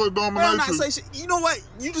well just say Bro, I'm not dominatrix. say shit. You know what?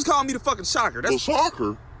 You just called me the fucking shocker. The That's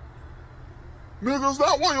soccer? Nigga, is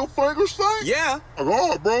that why your fingers stink? yeah. Oh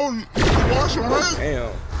God, bro. You wash your hands?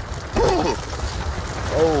 Damn.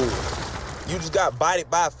 Oh. You just got bited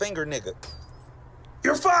by a finger, nigga.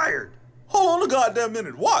 You're fired. Hold on a goddamn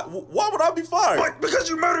minute. Why? Why would I be fired? But because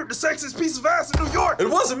you murdered the sexiest piece of ass in New York. It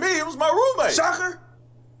wasn't me. It was my roommate. Shocker.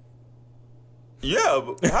 Yeah,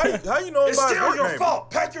 but how you know It's about still his your name? fault.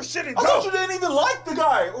 Pack your shit and I go. thought you didn't even like the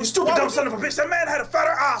guy. You stupid dumb son of a bitch. That man had a fatter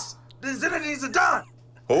ass than Zinedine Zidane.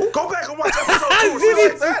 Who? Go back and watch episode 2 or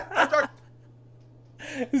something like that.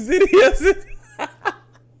 Zidios.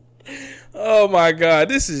 Oh my God,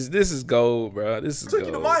 this is gold, bro. This is Took you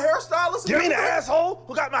to gold. my hairstylist? You mean the asshole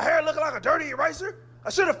who got my hair looking like a dirty eraser? I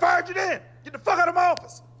should have fired you then. Get the fuck out of my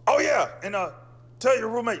office. Oh yeah, and tell your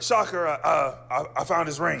roommate Shocker I found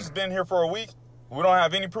his ring. He's been here for a week. We don't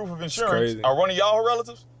have any proof of insurance. crazy. Are one of y'all her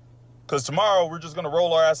relatives? Because tomorrow we're just going to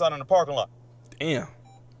roll our ass out in the parking lot. Damn.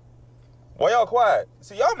 Why y'all quiet?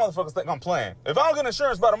 See, y'all motherfuckers think I'm playing. If I don't get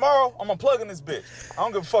insurance by tomorrow, I'm unplugging this bitch. I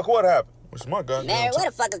don't give a fuck what happened. Which is my goddamn Larry, where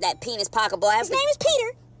the fuck is that penis pocket boy? His name is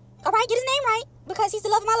Peter. All right, get his name right, because he's the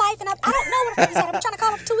love of my life, and I don't know where the fuck he's at. I've been trying to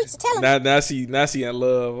call him for 2 weeks to tell him. Now she in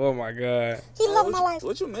love. Oh my God. He's the love of my life.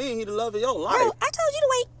 What you mean he the love of your life? Bro, I told you to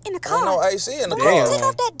wait in the car. Ain't no AC in the Bro, car. take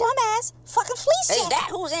off that dumbass fucking fleece jacket. Is that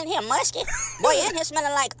who's in here, Musky? Boy, you in here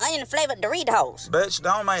smelling like onion-flavored Doritos. Bitch,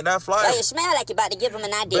 don't make that fly. So you smell like you're about to give him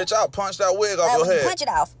an idea. Bitch, I'll punch that wig off your When you head. punch it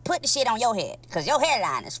off, put the shit on your head, because your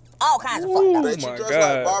hairline is all kinds of fucked up. Bitch, my you dress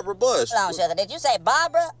God. like Barbara Bush. Hold on, sugar. Did you say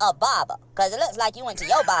Barbara or Barber? Because it looks like you went to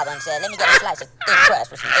your barber and said, let me get a slice of thin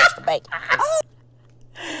crust with some extra bacon.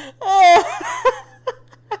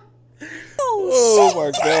 Oh my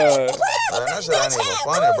God. Man, that shit ain't even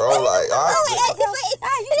funny, bro. Like, You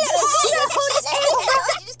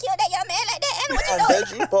just killed that young man like that. And what you I doing?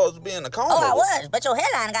 bet you supposed to be in the coma. Oh, I was, but your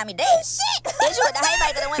hairline got me dead. Shit! Did you with the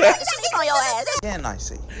haymaker that went back to sleep on your ass? Can I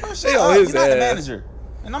see? They on his You're not the ass. manager.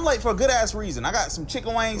 And I'm late for a good ass reason. I got some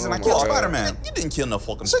chicken wings and I my killed God. Spider-Man. You didn't kill no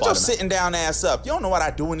fucking Shut your Spider-Man. sitting down ass up. You don't know what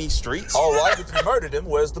I do in these streets. All right, if you murdered him,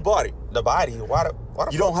 where's the body? The body? Why the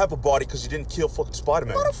You don't have a body because you didn't kill fucking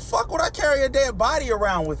Spider-Man. Why the fuck would I carry a dead body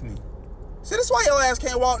around with me? See, that's why your ass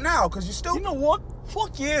can't walk now, because you stupid. You know what?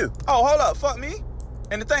 Fuck you. Oh, hold up. Fuck me.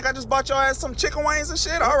 And to think I just bought your ass some chicken wings and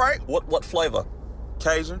shit? All right. What flavor?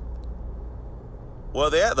 Cajun.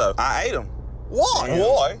 Where they at though? I ate them. Why? Damn.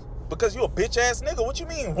 Why? Because you a bitch ass nigga. What you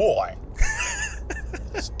mean, why?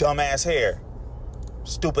 It's dumb ass hair.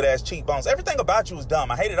 Stupid ass cheekbones. Everything about you is dumb.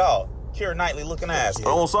 I hate it all. Keira Knightley looking ass. I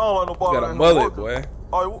don't sound like nobody. Got a mullet, boy.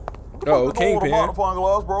 Kingpin.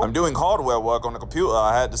 I'm doing hardware work on the computer.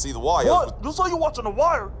 I had to see the wire. What? You say you're watching the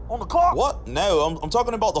wire on the car? What? No, I'm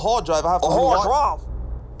talking about the hard drive. I have to A hard drive?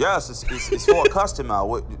 Yes, it's for a customer.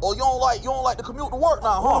 Oh, you don't like to commute to work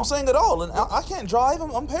now, No, huh? I'm saying it all, and I can't drive.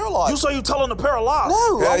 I'm paralyzed. You say you telling the paralyzed?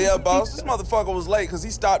 No. Hell I'm- yeah, boss. This motherfucker was late because he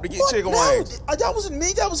stopped to get What? chicken No, wings. that wasn't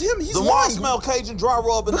me. That was him. He's The lying. wine smell Cajun dry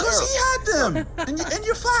rub in the Because air. he had them, and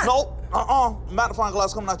you're fine. No, magnifying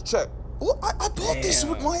glass coming out the check. Well, I bought this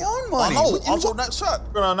with my own money. I know. What you On your want- next check.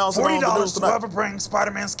 We're gonna announce it on the news $40 to tonight. whoever brings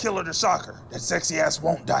Spider-Man's killer to Shocker. That sexy ass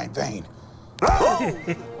won't die in vain.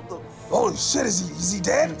 Holy shit, is he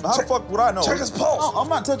dead? How the fuck would I know? Check his pulse. Oh, I'm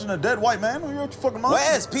not touching a dead white man. Are you out your fucking mind?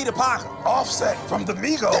 Where's Peter Parker? Offset from the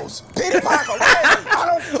Migos. Peter Parker, where is he? I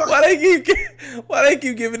don't fucking... Why they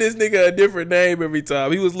keep giving this nigga a different name every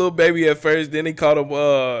time? He was Lil Baby at first, then they called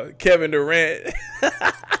him Kevin Durant.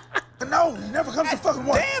 No, he never comes to fucking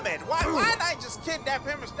one. Damn it! Why didn't I just kidnap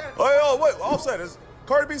him instead of... Oh, wait, Offset, is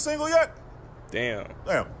Cardi B single yet? Damn.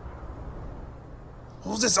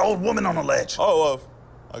 Who's this old woman on the ledge? Oh,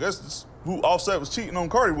 I guess this who Offset was cheating on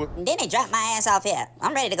Cardi with. Then they dropped my ass off here.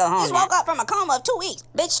 I'm ready to go home. Just woke up from a coma of 2 weeks.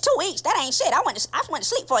 Bitch, 2 weeks? That ain't shit. I went to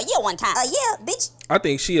sleep for a year one time. A year, bitch? I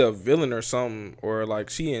think she a villain or something, or like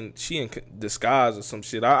she in disguise or some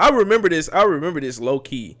shit. I remember this. I remember this low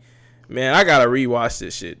key. Man, I gotta rewatch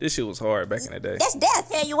this shit. This shit was hard back in the day. That's death.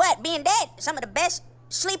 Tell you what, being dead, some of the best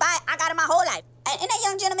sleep I got in my whole life. And that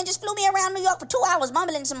young gentleman just flew me around New York for 2 hours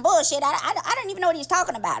mumbling some bullshit. I didn't even know what he was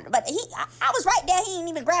talking about. But I was right there. He didn't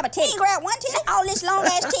even grab a titty. He grabbed one titty. All this long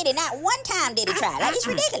ass titty. Not one time did he try. Like, it's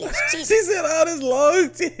ridiculous. She said all this long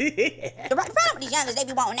titty. The problem with these youngers, they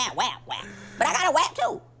be wanting that whap. But I got a whap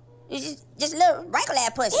too. It's just a little wrinkle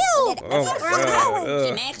ass pussy. Ew.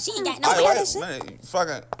 Oh, man, cause she ain't got no feelings. Man,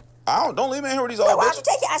 fucking... don't leave me in here with these Well, old why bitches. don't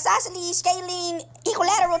you take your isosceles, scalene,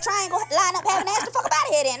 equilateral triangle, line up, having ass the fuck up out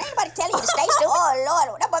of here then? Ain't nobody telling you to stay still. Oh,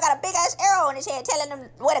 Lord, that boy got a big ass arrow in his head telling him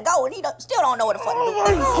where to go, and he still don't know where the fuck to do.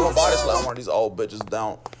 I'm gonna body slam one of these old bitches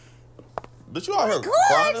down. Bitch, you out here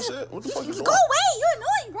crying and shit? What the fuck you doing? Go away, you're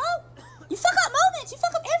annoying, bro. You fuck up moments, you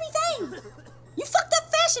fuck up everything. You fucked up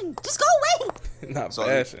fashion, just go away. Not So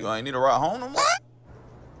fashion. you ain't need to ride home no more?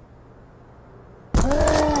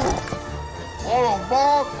 I am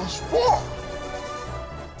bad as fuck.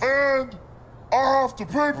 And I have to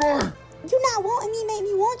pay back. You not wanting me made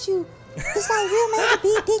me want you. It's like real man with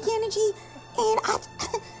big dick energy, and I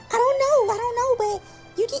don't know, but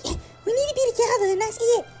we need to be together, and that's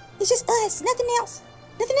it. It's just us, nothing else.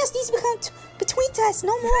 Nothing else needs to become between us,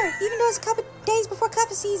 no more. Even though it's a couple days before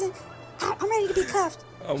cuffing season, I'm ready to be cuffed.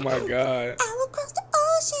 Oh my god. I will cross the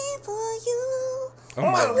ocean for you. Oh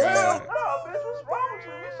my god. Oh, bitch, what's wrong with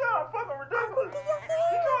you? You sound fucking ridiculous. Get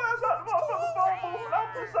your ass out the motherfucking phone booth and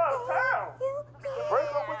out this side of town. To break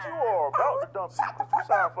up with you or about to dump you, because you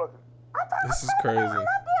sound fucking... This is crazy.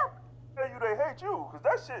 Tell you they hate you, because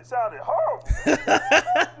that shit sounded horrible. Do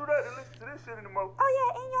that and listen to this shit anymore. Oh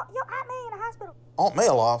yeah, and your Aunt May in the hospital. Aunt May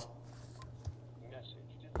alive?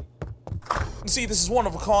 See, this is one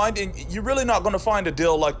of a kind, and you're really not going to find a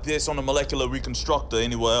deal like this on a molecular reconstructor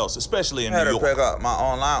anywhere else, especially in New York. I had to pick up my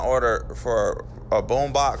online order for a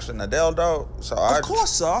boombox and a dildo, so Of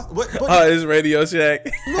course, sir. But Oh, it's Radio Shack.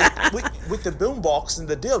 look, with the boombox and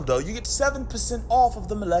the dildo, you get 7% off of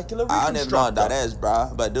the molecular reconstructor. I don't even know what that is,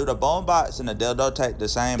 bro. But do the boombox and the dildo take the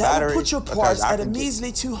same battery? That will put your price at a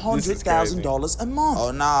measly $200,000 a month.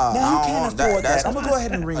 Oh, no. Now you can't afford that. I'm going to go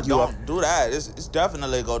ahead and ring you up. Don't do that. It's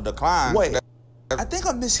definitely going to decline. Wait, I think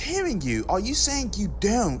I'm mishearing you. Are you saying you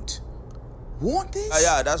don't want this?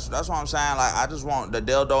 Yeah, that's what I'm saying. Like, I just want the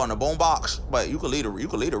dildo and the boombox, but you could leave the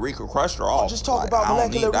reconstructor off. Just talk Like, about I don't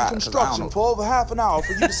molecular need that, 'cause I reconstruction don't- for over half an hour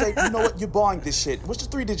for you to say, you know what, you're buying this shit. What's the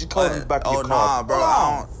 3-digit code in the back of your Oh, car? nah, bro. Hold I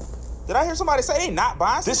on. don't. Did I hear somebody say they not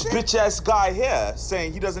buying This some shit? bitch ass guy here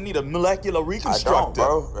saying he doesn't need a molecular I reconstructor.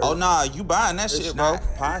 don't, bro. Oh, nah, you buying that It's shit, bro.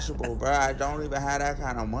 not Possible, bro. I don't even have that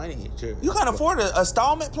kind of money. You can't afford an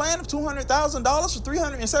installment plan of $200,000 for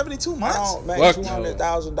 372 months? I don't make Fuck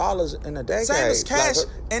 $200,000 in a decade. Same as cash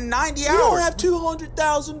in 90 hours. You don't have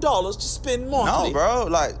 $200,000 to spend monthly. No, bro.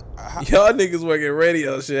 Like, Y'all niggas work at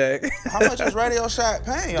Radio Shack. how much is Radio Shack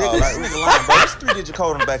paying y'all? This Like, nigga lying, bro. This 3-digit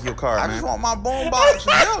code on the back of your car, I man. just want my boombox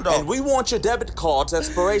and dildo. And we want your debit card's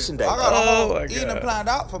expiration date. I got a Oh whole my evening God. planned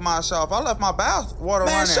out for myself. I left my bath water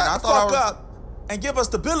Man, running. shut I the thought fuck up and give us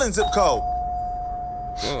the billing zip code.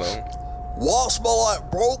 Wall smell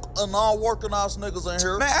like broke and non-working-ass niggas in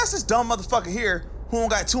here. Man, ask this dumb motherfucker here who don't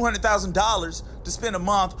got $200,000 to spend a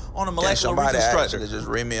month on a Can molecular somebody reconstructor. actually just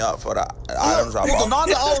ring me up for the items I Nigga, bought?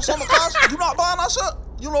 $90 summer cost. You not buying that shit?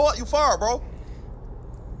 You know what? You fired, bro.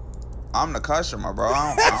 I'm the customer, bro.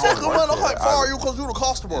 I don't Fucking work man, I here. can't fire you because you the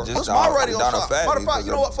customer. It just That's my don't- radio it don't shop. affect Matter of me fact,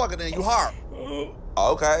 you know what? 'cause Fuck it then. You hired.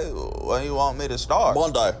 Okay, when you want me to start?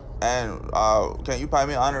 Monday. And can you pay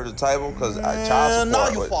me under the table? Because child support. Now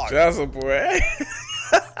you would- fired. Child support.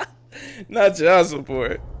 Not child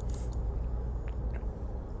support.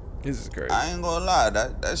 This is crazy. I ain't gonna lie,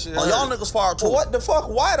 that shit. Oh, y'all niggas fired too. What the fuck?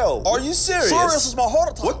 Why though? Are you serious? Serious is my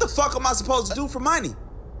heart attack. What the fuck am I supposed to do for money?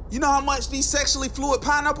 You know how much these sexually fluid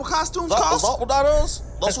pineapple costumes cost? Is that what that is?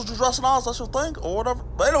 That's what you're dressing as? That's your thing? Or whatever?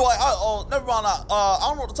 But anyway, never mind that. I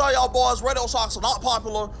don't know what to tell y'all boys. Radio Shacks are not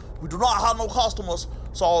popular. We do not have no customers.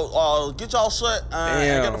 So get y'all shit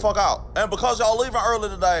and get the fuck out. And because y'all leaving early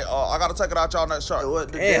today, I gotta take it out y'all next shirt.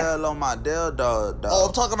 What the hell on my dildo, dog? Oh,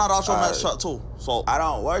 I'm taking that out your next shirt too. So I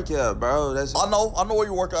don't work here, bro. That's I know where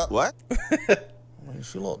you work at. what? I mean,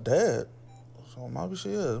 she look dead. So maybe she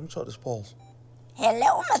is. Let me check this pulse.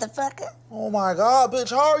 Hello, motherfucker. Oh my God, bitch,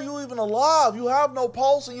 how are you even alive? You have no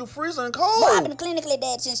pulse and you freezing cold. Boy, I've been clinically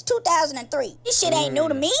dead since 2003. This shit ain't new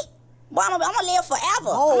to me. Boy, I'm gonna live forever.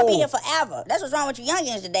 I'm gonna be here forever. That's what's wrong with you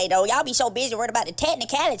youngins today, though. Y'all be so busy worried about the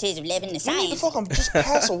technicalities of living the You science. need to fucking just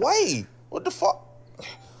pass away. What the fuck?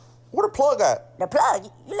 Where the plug at? The plug?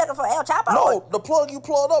 You looking for El Chapo? No, the plug you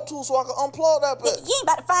plugged up to so I can unplug that bitch. You ain't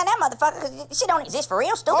about to find that motherfucker, because this shit don't exist for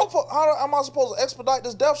real, stupid. How am I supposed to expedite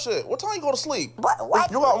this death shit? What time you go to sleep? What?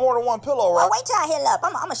 You got more than one pillow, right? Well, wait till I heal up.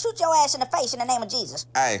 I'm gonna shoot your ass in the face in the name of Jesus.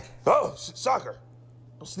 Hey. Oh, sucker.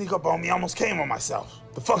 Don't sneak up on me. I almost came on myself.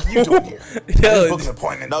 The fuck are you doing here? Yo, book an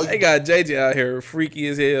appointment. No, they got JJ out here freaky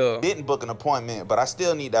as hell. Didn't book an appointment, but I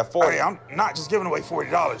still need that 40. Hey, I'm not just giving away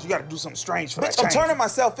 $40. You gotta do something strange for that I'm change. turning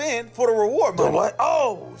myself in for the reward The money. what?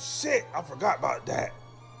 Oh, shit. I forgot about that.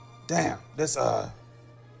 Damn.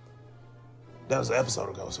 That was an episode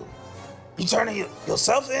ago, so. You turning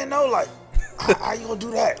yourself in, though? Like, how you gonna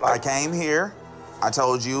do that? I Like, came here. I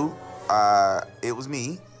told you it was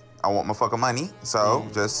me. I want my fucking money. So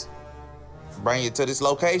just bring it to this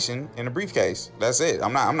location in a briefcase. That's it.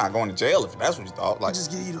 I'm not going to jail if that's what you thought. Like,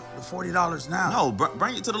 just give you the $40 now. No,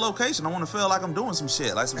 bring it to the location. I want to feel like I'm doing some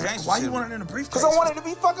shit, like some gangster Why shit. you want it in a briefcase? because I want it to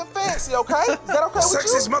be fucking fancy, okay? Is that okay with you?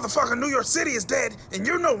 Sexiest motherfucker in New York City is dead, and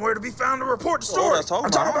you're nowhere to be found to report the Oh, story. that's talking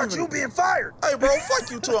I'm talking about- I about don't you even- being fired. Hey, bro,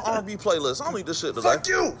 fuck you to an R&B playlist. I don't need this shit today. Fuck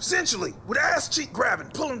you, essentially, with ass cheek grabbing,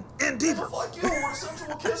 pulling in deeper. Fuck you with a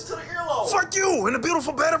sensual kiss to the earlobe. Fuck you in a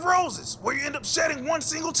beautiful bed of roses, where you end up shedding one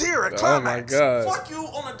single tear at Oh climax. my God. Fuck you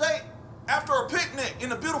on a date after a picnic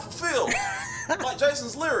in a beautiful field. Like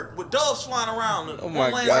Jason's lyric with doves flying around and Oh my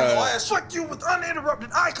laying God. on your ass. Fuck you with uninterrupted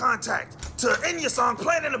eye contact to Enya song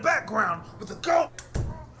playing in the background with the goat.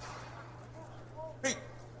 Hey,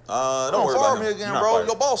 Don't don't worry fire about me him. again, You're not bro. fired.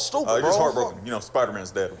 Your boss stupid, You're bro. just heartbroken. You know,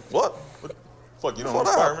 Spider-Man's dead. What? Fuck, you don't know Fuck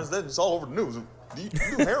that. Spider-Man's dead? It's all over the news. Do you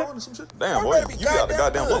do heroin or some shit? Damn, You boy, better be you got the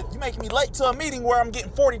goddamn good. look. You making me late to a meeting where I'm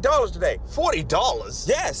getting $40 today. $40?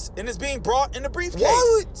 Yes, and it's being brought in a briefcase.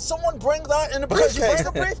 Why would someone bring that in a Because briefcase?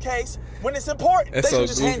 you bring a briefcase when it's important. That's They so can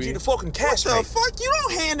just hand goofy. you the fucking cash. What the mate. fuck? You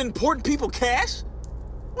don't hand important people cash.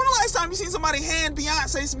 When the last time you seen somebody hand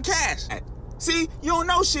Beyonce some cash? See, you don't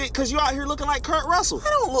know shit because you out here looking like Kurt Russell. I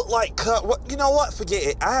don't look like Cut. What? You know what? Forget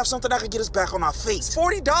it. I have something that could get us back on our feet.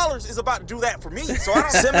 $40 is about to do that for me, so I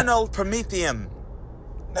don't. Seminole Prometheum.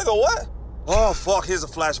 Nigga, what? Oh, fuck, here's a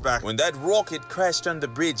flashback. When that rocket crashed on the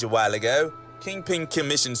bridge a while ago, Kingpin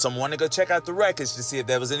commissioned someone to go check out the wreckage to see if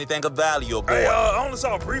there was anything of value aboard. Hey, I only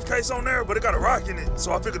saw a briefcase on there, but it got a rock in it,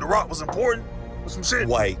 so I figured the rock was important or some shit.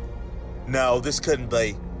 Wait, no, this couldn't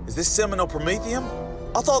be. Is this Seminole Prometheum?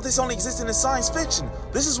 I thought this only existed in science fiction.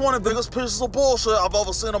 This is one of the biggest pieces of bullshit I've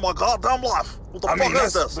ever seen in my goddamn life. What the I fuck mean,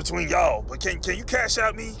 is that's this? between y'all, but can you cash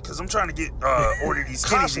out me? Because I'm trying to get, order these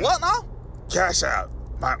skinny Cash jeans. what now? Cash out.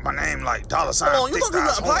 My name like $. Hold on, you thick gonna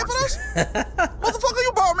thighs do nothing play for horns. this? Motherfucker,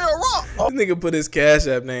 you brought me a rock. This nigga put his Cash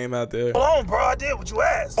App name out there. Hold on, bro. I did what you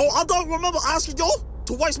asked. Oh, I don't remember asking you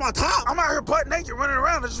to waste my time. I'm out here butt naked running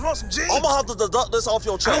around. I just want some jeans. I'm gonna have to deduct this off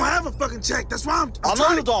your I check. don't have a fucking check. That's why I'm I know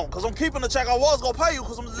trying you don't, because I'm keeping the check I was gonna pay you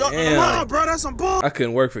because I'm deducting the Damn. money. Nah, bro, that's some bull. I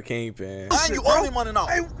couldn't work for Kingpin. And you owe me money now.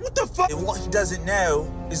 Hey, what the fuck? And what he doesn't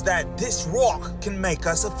know is that this rock can make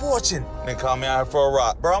us a fortune. Then call me out here for a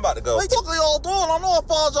rock. Bro, I'm about to go. What the fuck are y'all doing? I know I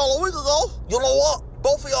fired y'all a week ago. You know what?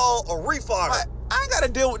 Both of y'all are refired. I ain't gotta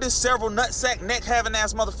deal with this several nutsack neck having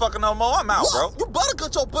ass motherfucker no more. I'm out, bro. You better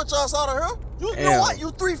get your bitch ass out of here. You know Damn. what?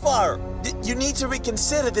 You 3 fired. You need to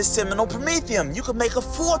reconsider this Seminole Prometheum. You can make a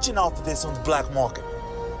fortune off of this on the black market.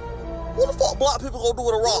 What the fuck black people gonna do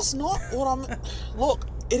with a rock? That's not what I'm. Look,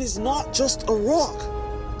 it is not just a rock.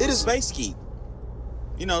 It is space skeet.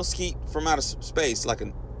 You know, skeet from outer space, like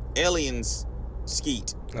an alien's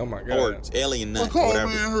skeet. Oh my Or God. alien They nut, called whatever.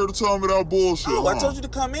 me in here to tell me that bullshit. Oh, I huh? told you to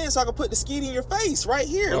come in so I could put the skeet in your face right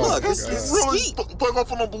here. Oh Look, my it's God. Really skeet. think I'm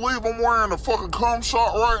finna believe I'm wearing a fucking cum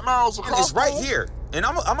shot right now as a And it's costume? right here. And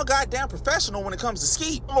I'm a goddamn professional when it comes to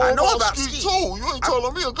skeet. No, I know I'm about skeet skeet. too. You ain't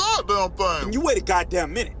telling me a goddamn thing. And you wait a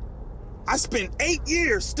goddamn minute. I spent 8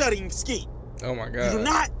 years studying skeet. Oh my You God. do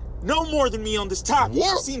not know more than me on this topic.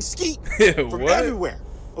 What? I've seen skeet from What? everywhere,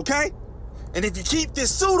 okay? And if you keep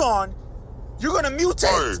this suit on, you're gonna Hey,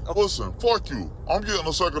 mutate. listen, fuck you. I'm getting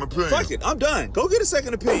a second opinion. Fuck it, I'm done. Go get a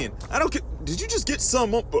second opinion. I don't get. Did you just get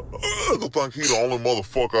some up? Nigga think he the only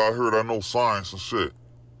motherfucker out here that knows science and shit.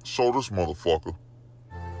 Show this motherfucker.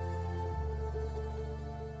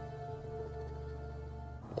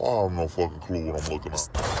 I have no fucking clue what I'm looking at.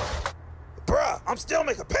 Bruh, I'm still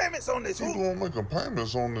making payments on this. You doing making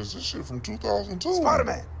payments on this? This shit from 2002.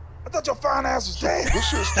 Spider-Man, I thought your fine ass was dead. This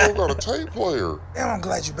shit still got a tape player. Damn, I'm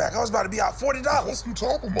glad you're back. I was about to be out $40. What you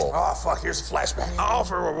talking about? Oh, fuck, here's a flashback. I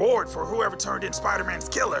offer a reward for whoever turned in Spider-Man's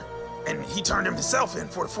killer, and he turned himself in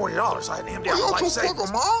for the $40. I had to empty out my life savings.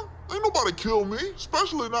 Fucking mom? Ain't nobody kill me,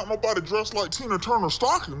 especially not nobody dressed like Tina Turner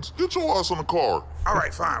stockings. Get your ass in the car. All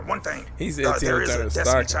right, fine. One thing. He said there is Tina a Turner Destiny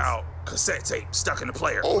stockings. Child cassette tape stuck in the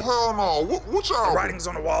player. Oh, hell no. What y'all? The writing's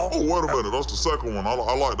on the wall. Oh, wait a minute. That's the second one. I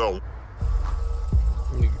like that one.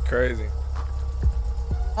 Nigga crazy.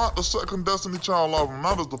 Not the second Destiny Child album.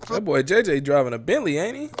 That is the fifth. That boy JJ driving a Bentley,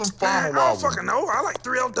 ain't he? I don't fucking know. I like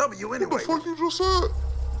 3LW anyway. What the fuck you just said?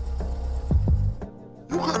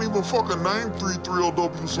 You can't even fucking name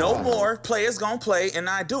 3LW songs. No more. Players gonna play, and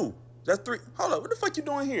I do. That's 3. Hold up. What the fuck you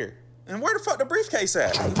doing here? And where the fuck the briefcase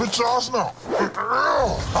at? Bitch ass now.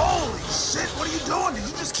 Holy shit, what are you doing? Did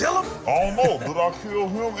you just kill him? I don't know. Did I kill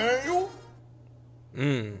him and you?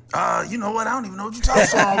 You know what? I don't even know what you're talking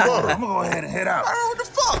about. I'm gonna go ahead and head out. I don't know what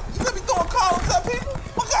the fuck. You could be throwing calls at people.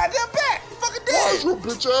 My goddamn back. You fucking dead. Why is your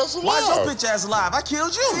bitch ass alive? Why is your bitch ass alive? I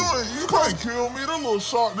killed you. You can't kill me. That little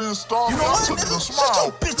shot didn't stop me. You know I what, took it nigga? and Shut your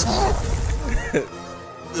smiled. bitch.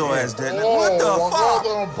 Your ass dead. Oh, What the my fuck?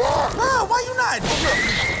 goddamn back. Bro, why you not?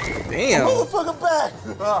 Damn. Motherfucking back.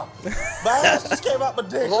 My ass just came out my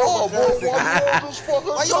dick. Oh, bro, why you on this fucking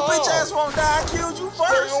Why your bitch job? ass won't die? I killed you Stay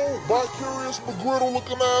first. on by Curious McGriddle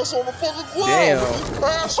looking ass on the fucking ground.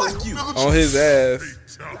 Damn. Fuck you. On his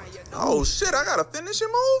ass. Oh shit, I gotta finish your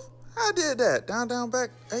move? I did that. Down, back.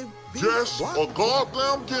 Hey, Yes, a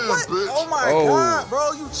goddamn game, what? bitch. Oh my Oh. god,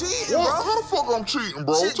 bro, you cheating, What? bro. How the fuck I'm cheating,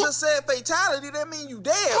 bro? Shit just said fatality, that mean you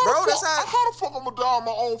dead, How bro. the That's fuck, how. how the fuck I'm gonna die on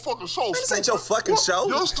my own fucking show? This ain't your stupid? fucking What? show.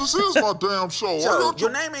 Yes, this is my damn show. Yo,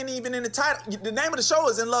 your name ain't even in the title. The name of the show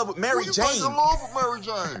is In Love with Mary You Jane. think in love with Mary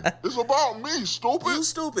Jane? It's about me, stupid. You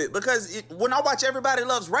stupid, because when I watch Everybody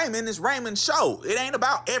Loves Raymond, it's Raymond's show. It ain't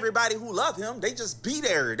about everybody who love him. They just be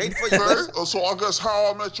there. They for Okay, so I guess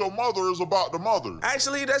How I Met Your Mother is about the mother.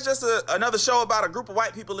 Actually, that's just another show about a group of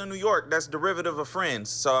white people in New York that's derivative of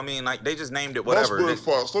Friends. So, I mean, like, they just named it whatever. That's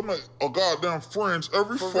very fast. They make a goddamn Friends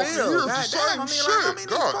every For fucking real. year. God It's the damn, same I mean, shit. like, how many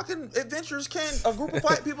God. fucking adventures can a group of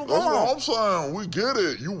white people go That's what on? I'm saying. We get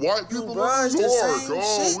it. You white people bruh, in it's New the York. same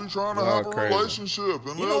Oh, shit. we trying to Y'all have a crazy. relationship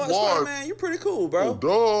and You know live what, life. Spider-Man? You pretty cool, bro. Oh,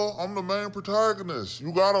 duh. I'm the main protagonist.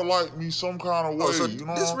 You gotta like me some kind of way. Oh, so you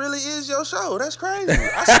know? this really is your show. That's crazy.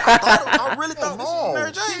 I really thought this was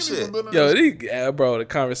Mary Jane She ain't shit. even been in Yo, this bro, the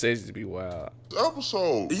conversations be wild.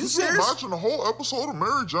 episode. Are you You serious? imagine the whole episode of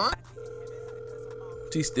Mary Jane?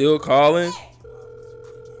 She still calling?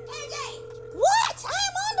 Mary Jane, what? I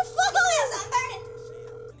am on the fuck on something burning.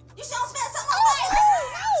 You sure smell something on fire? No.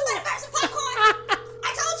 Somebody burn some popcorn. I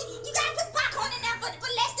told you, you gotta put popcorn in there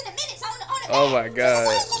for less than a minute on the Oh bag. my god.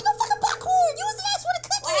 Why you no fucking popcorn? You was the last one to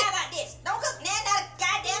cook it. Well, how about this? Don't cook now, not a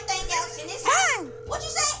goddamn thing else in this house. What'd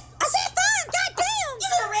you say? I said fine, goddamn. You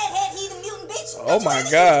little redhead heathen mutant bitch. Oh Don't you my ever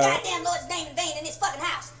use God. the goddamn Lord's name in vain in this fucking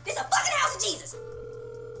house. This a fucking house of Jesus.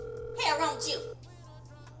 Hell wrong with you.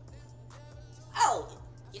 Oh,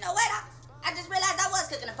 you know what? I just realized I was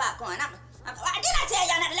cooking the popcorn. Did I tell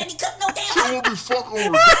y'all not to let me cook no damn She will be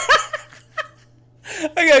fucking with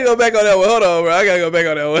I gotta go back on that one. Hold on, bro. I gotta go back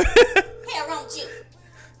on that one. hell wrong with you?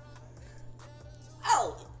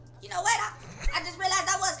 Oh, you know what? I just realized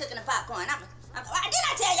I was cooking the popcorn. Did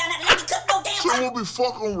I tell y'all not to let me cook no damn She popcorn? will be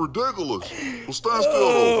fucking ridiculous. But stand still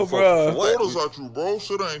Oh, though. bro. Orders at you, bro.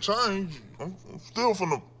 Shit ain't changed. I'm still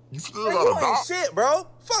finna. You still Bro, gotta you die. ain't shit, bro.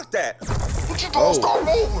 Fuck that. But you don't stop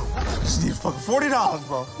moving. Just need fucking $40,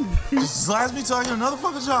 bro. Just last me till I get another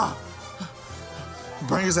fucking job.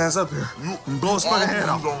 Bring his ass up here and blow his fucking head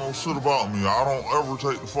You off. don't know shit about me. I don't ever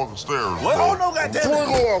take the fucking stairs. What? Bro. Oh, no, goddamn Before it.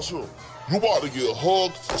 you go out here, you about to get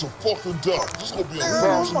hugged to fucking death. This gonna be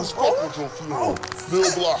embarrassing as fuck at your funeral.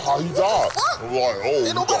 They'll be like, how he died? I'm like, oh,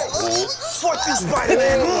 you got hugged. Fuck you,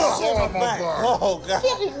 Spider-Man. Oh, my back. God. Oh, What God. the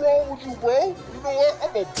fuck is wrong with you, bro? You know what?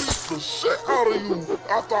 I'm gonna beat the shit out of you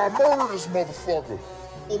after I murder this motherfucker.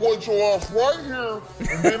 I'm gonna wait your ass right here,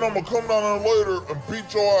 and then I'm gonna come down there later and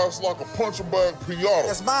beat your ass like a punching bag pinata.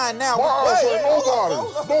 That's mine now. My ass Wait, ain't hold nobody.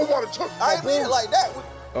 on. Nobody touches I my ain't mean it booty. like that.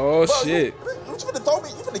 Oh, Bro, shit. You finna throw me?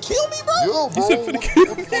 You finna kill me, bro? Yeah, bro. said finna What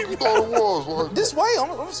kill the fuck you thought it was? Like, This way,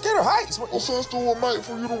 I'm scared of heights. well, since it was made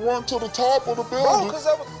for you to run to the top of the Bro, building. because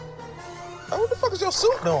I was... What the fuck is your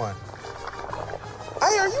suit doing?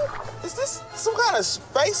 Hey, is this some kind of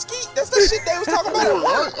space ski? That's the shit they was talking about at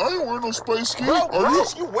work. I ain't wearing no space ski. Bro, Are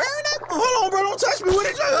you wearing that? Hold on, bro. Don't touch me with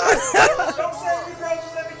it. Don't save me, bro.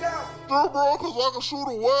 Just let me go. Sure, bro, because I can shoot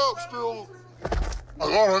a web still.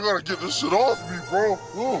 I gotta get this shit off me, bro.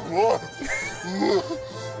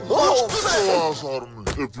 Oh, get your ass out of me.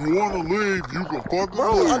 If you wanna leave, you can fucking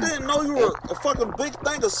bro, leave. I didn't know you were a fucking big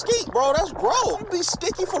thing of skeet, bro. That's gross. I'm gonna be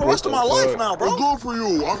sticky for the rest of my life now, bro. Well, good for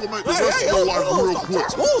you. I'm gonna make the rest of your life real quick.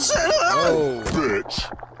 Oh, shit. Oh. Bitch.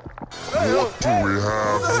 What do we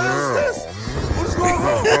have now?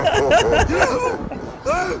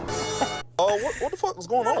 Oh, what the fuck is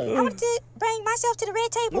going on? I wanted to bring myself to the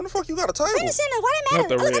red table. When the fuck you got a table? Bring the center. Why that matter? Not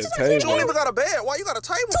the Look, I red just wanna keep table. You don't even got a bed. Why you got a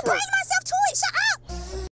table to for? bring myself to it. Shut up.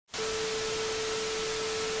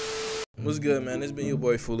 What's good, man? It's been your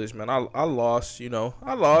boy Foolish, man. I lost, you know.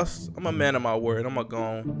 I lost. I'm a man of my word. I'm gonna go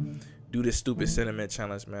on do this stupid sentiment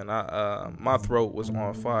challenge, man. My throat was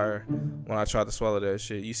on fire when I tried to swallow that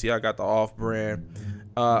shit. You see, I got the off-brand.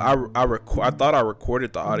 I thought I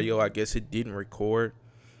recorded the audio. I guess it didn't record,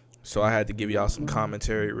 so I had to give y'all some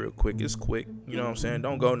commentary real quick. It's quick, you know what I'm saying?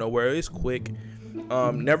 Don't go nowhere. It's quick.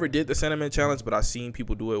 Never did the sentiment challenge, but I seen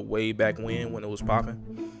people do it way back when it was popping.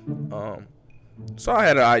 So I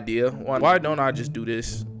had an idea. Why don't I just do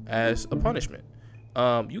this as a punishment?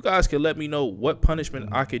 You guys can let me know what punishment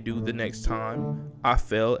I could do the next time I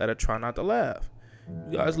fail at a try not to laugh.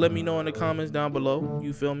 You guys let me know in the comments down below.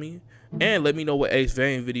 You feel me? And let me know what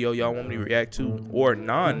AceVane video y'all want me to react to, or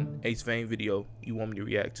non-AceVane video you want me to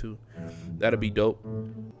react to. That'll be dope.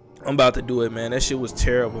 I'm about to do it, man. That shit was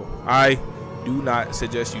terrible. I do not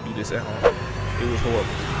suggest you do this at home. It was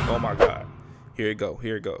horrible. Oh my god. Here it go.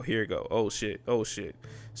 Here it go. Here it go. Oh shit. Oh shit.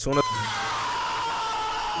 Soon as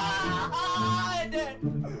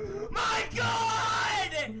My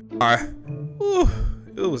God! Ooh,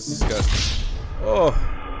 it was disgusting. Oh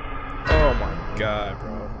my god,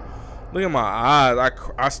 bro. Look at my eyes.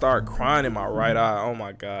 I started crying in my right eye. Oh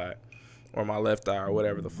my god. Or my left eye, or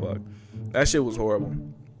whatever the fuck. That shit was horrible.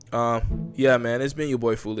 Yeah, man, it's been your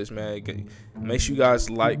boy Foolish, man. Make sure you guys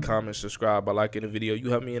like, comment, subscribe by liking the video. You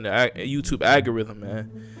help me in the YouTube algorithm,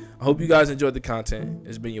 man. I hope you guys enjoyed the content.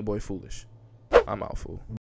 It's been your boy Foolish. I'm out, fool.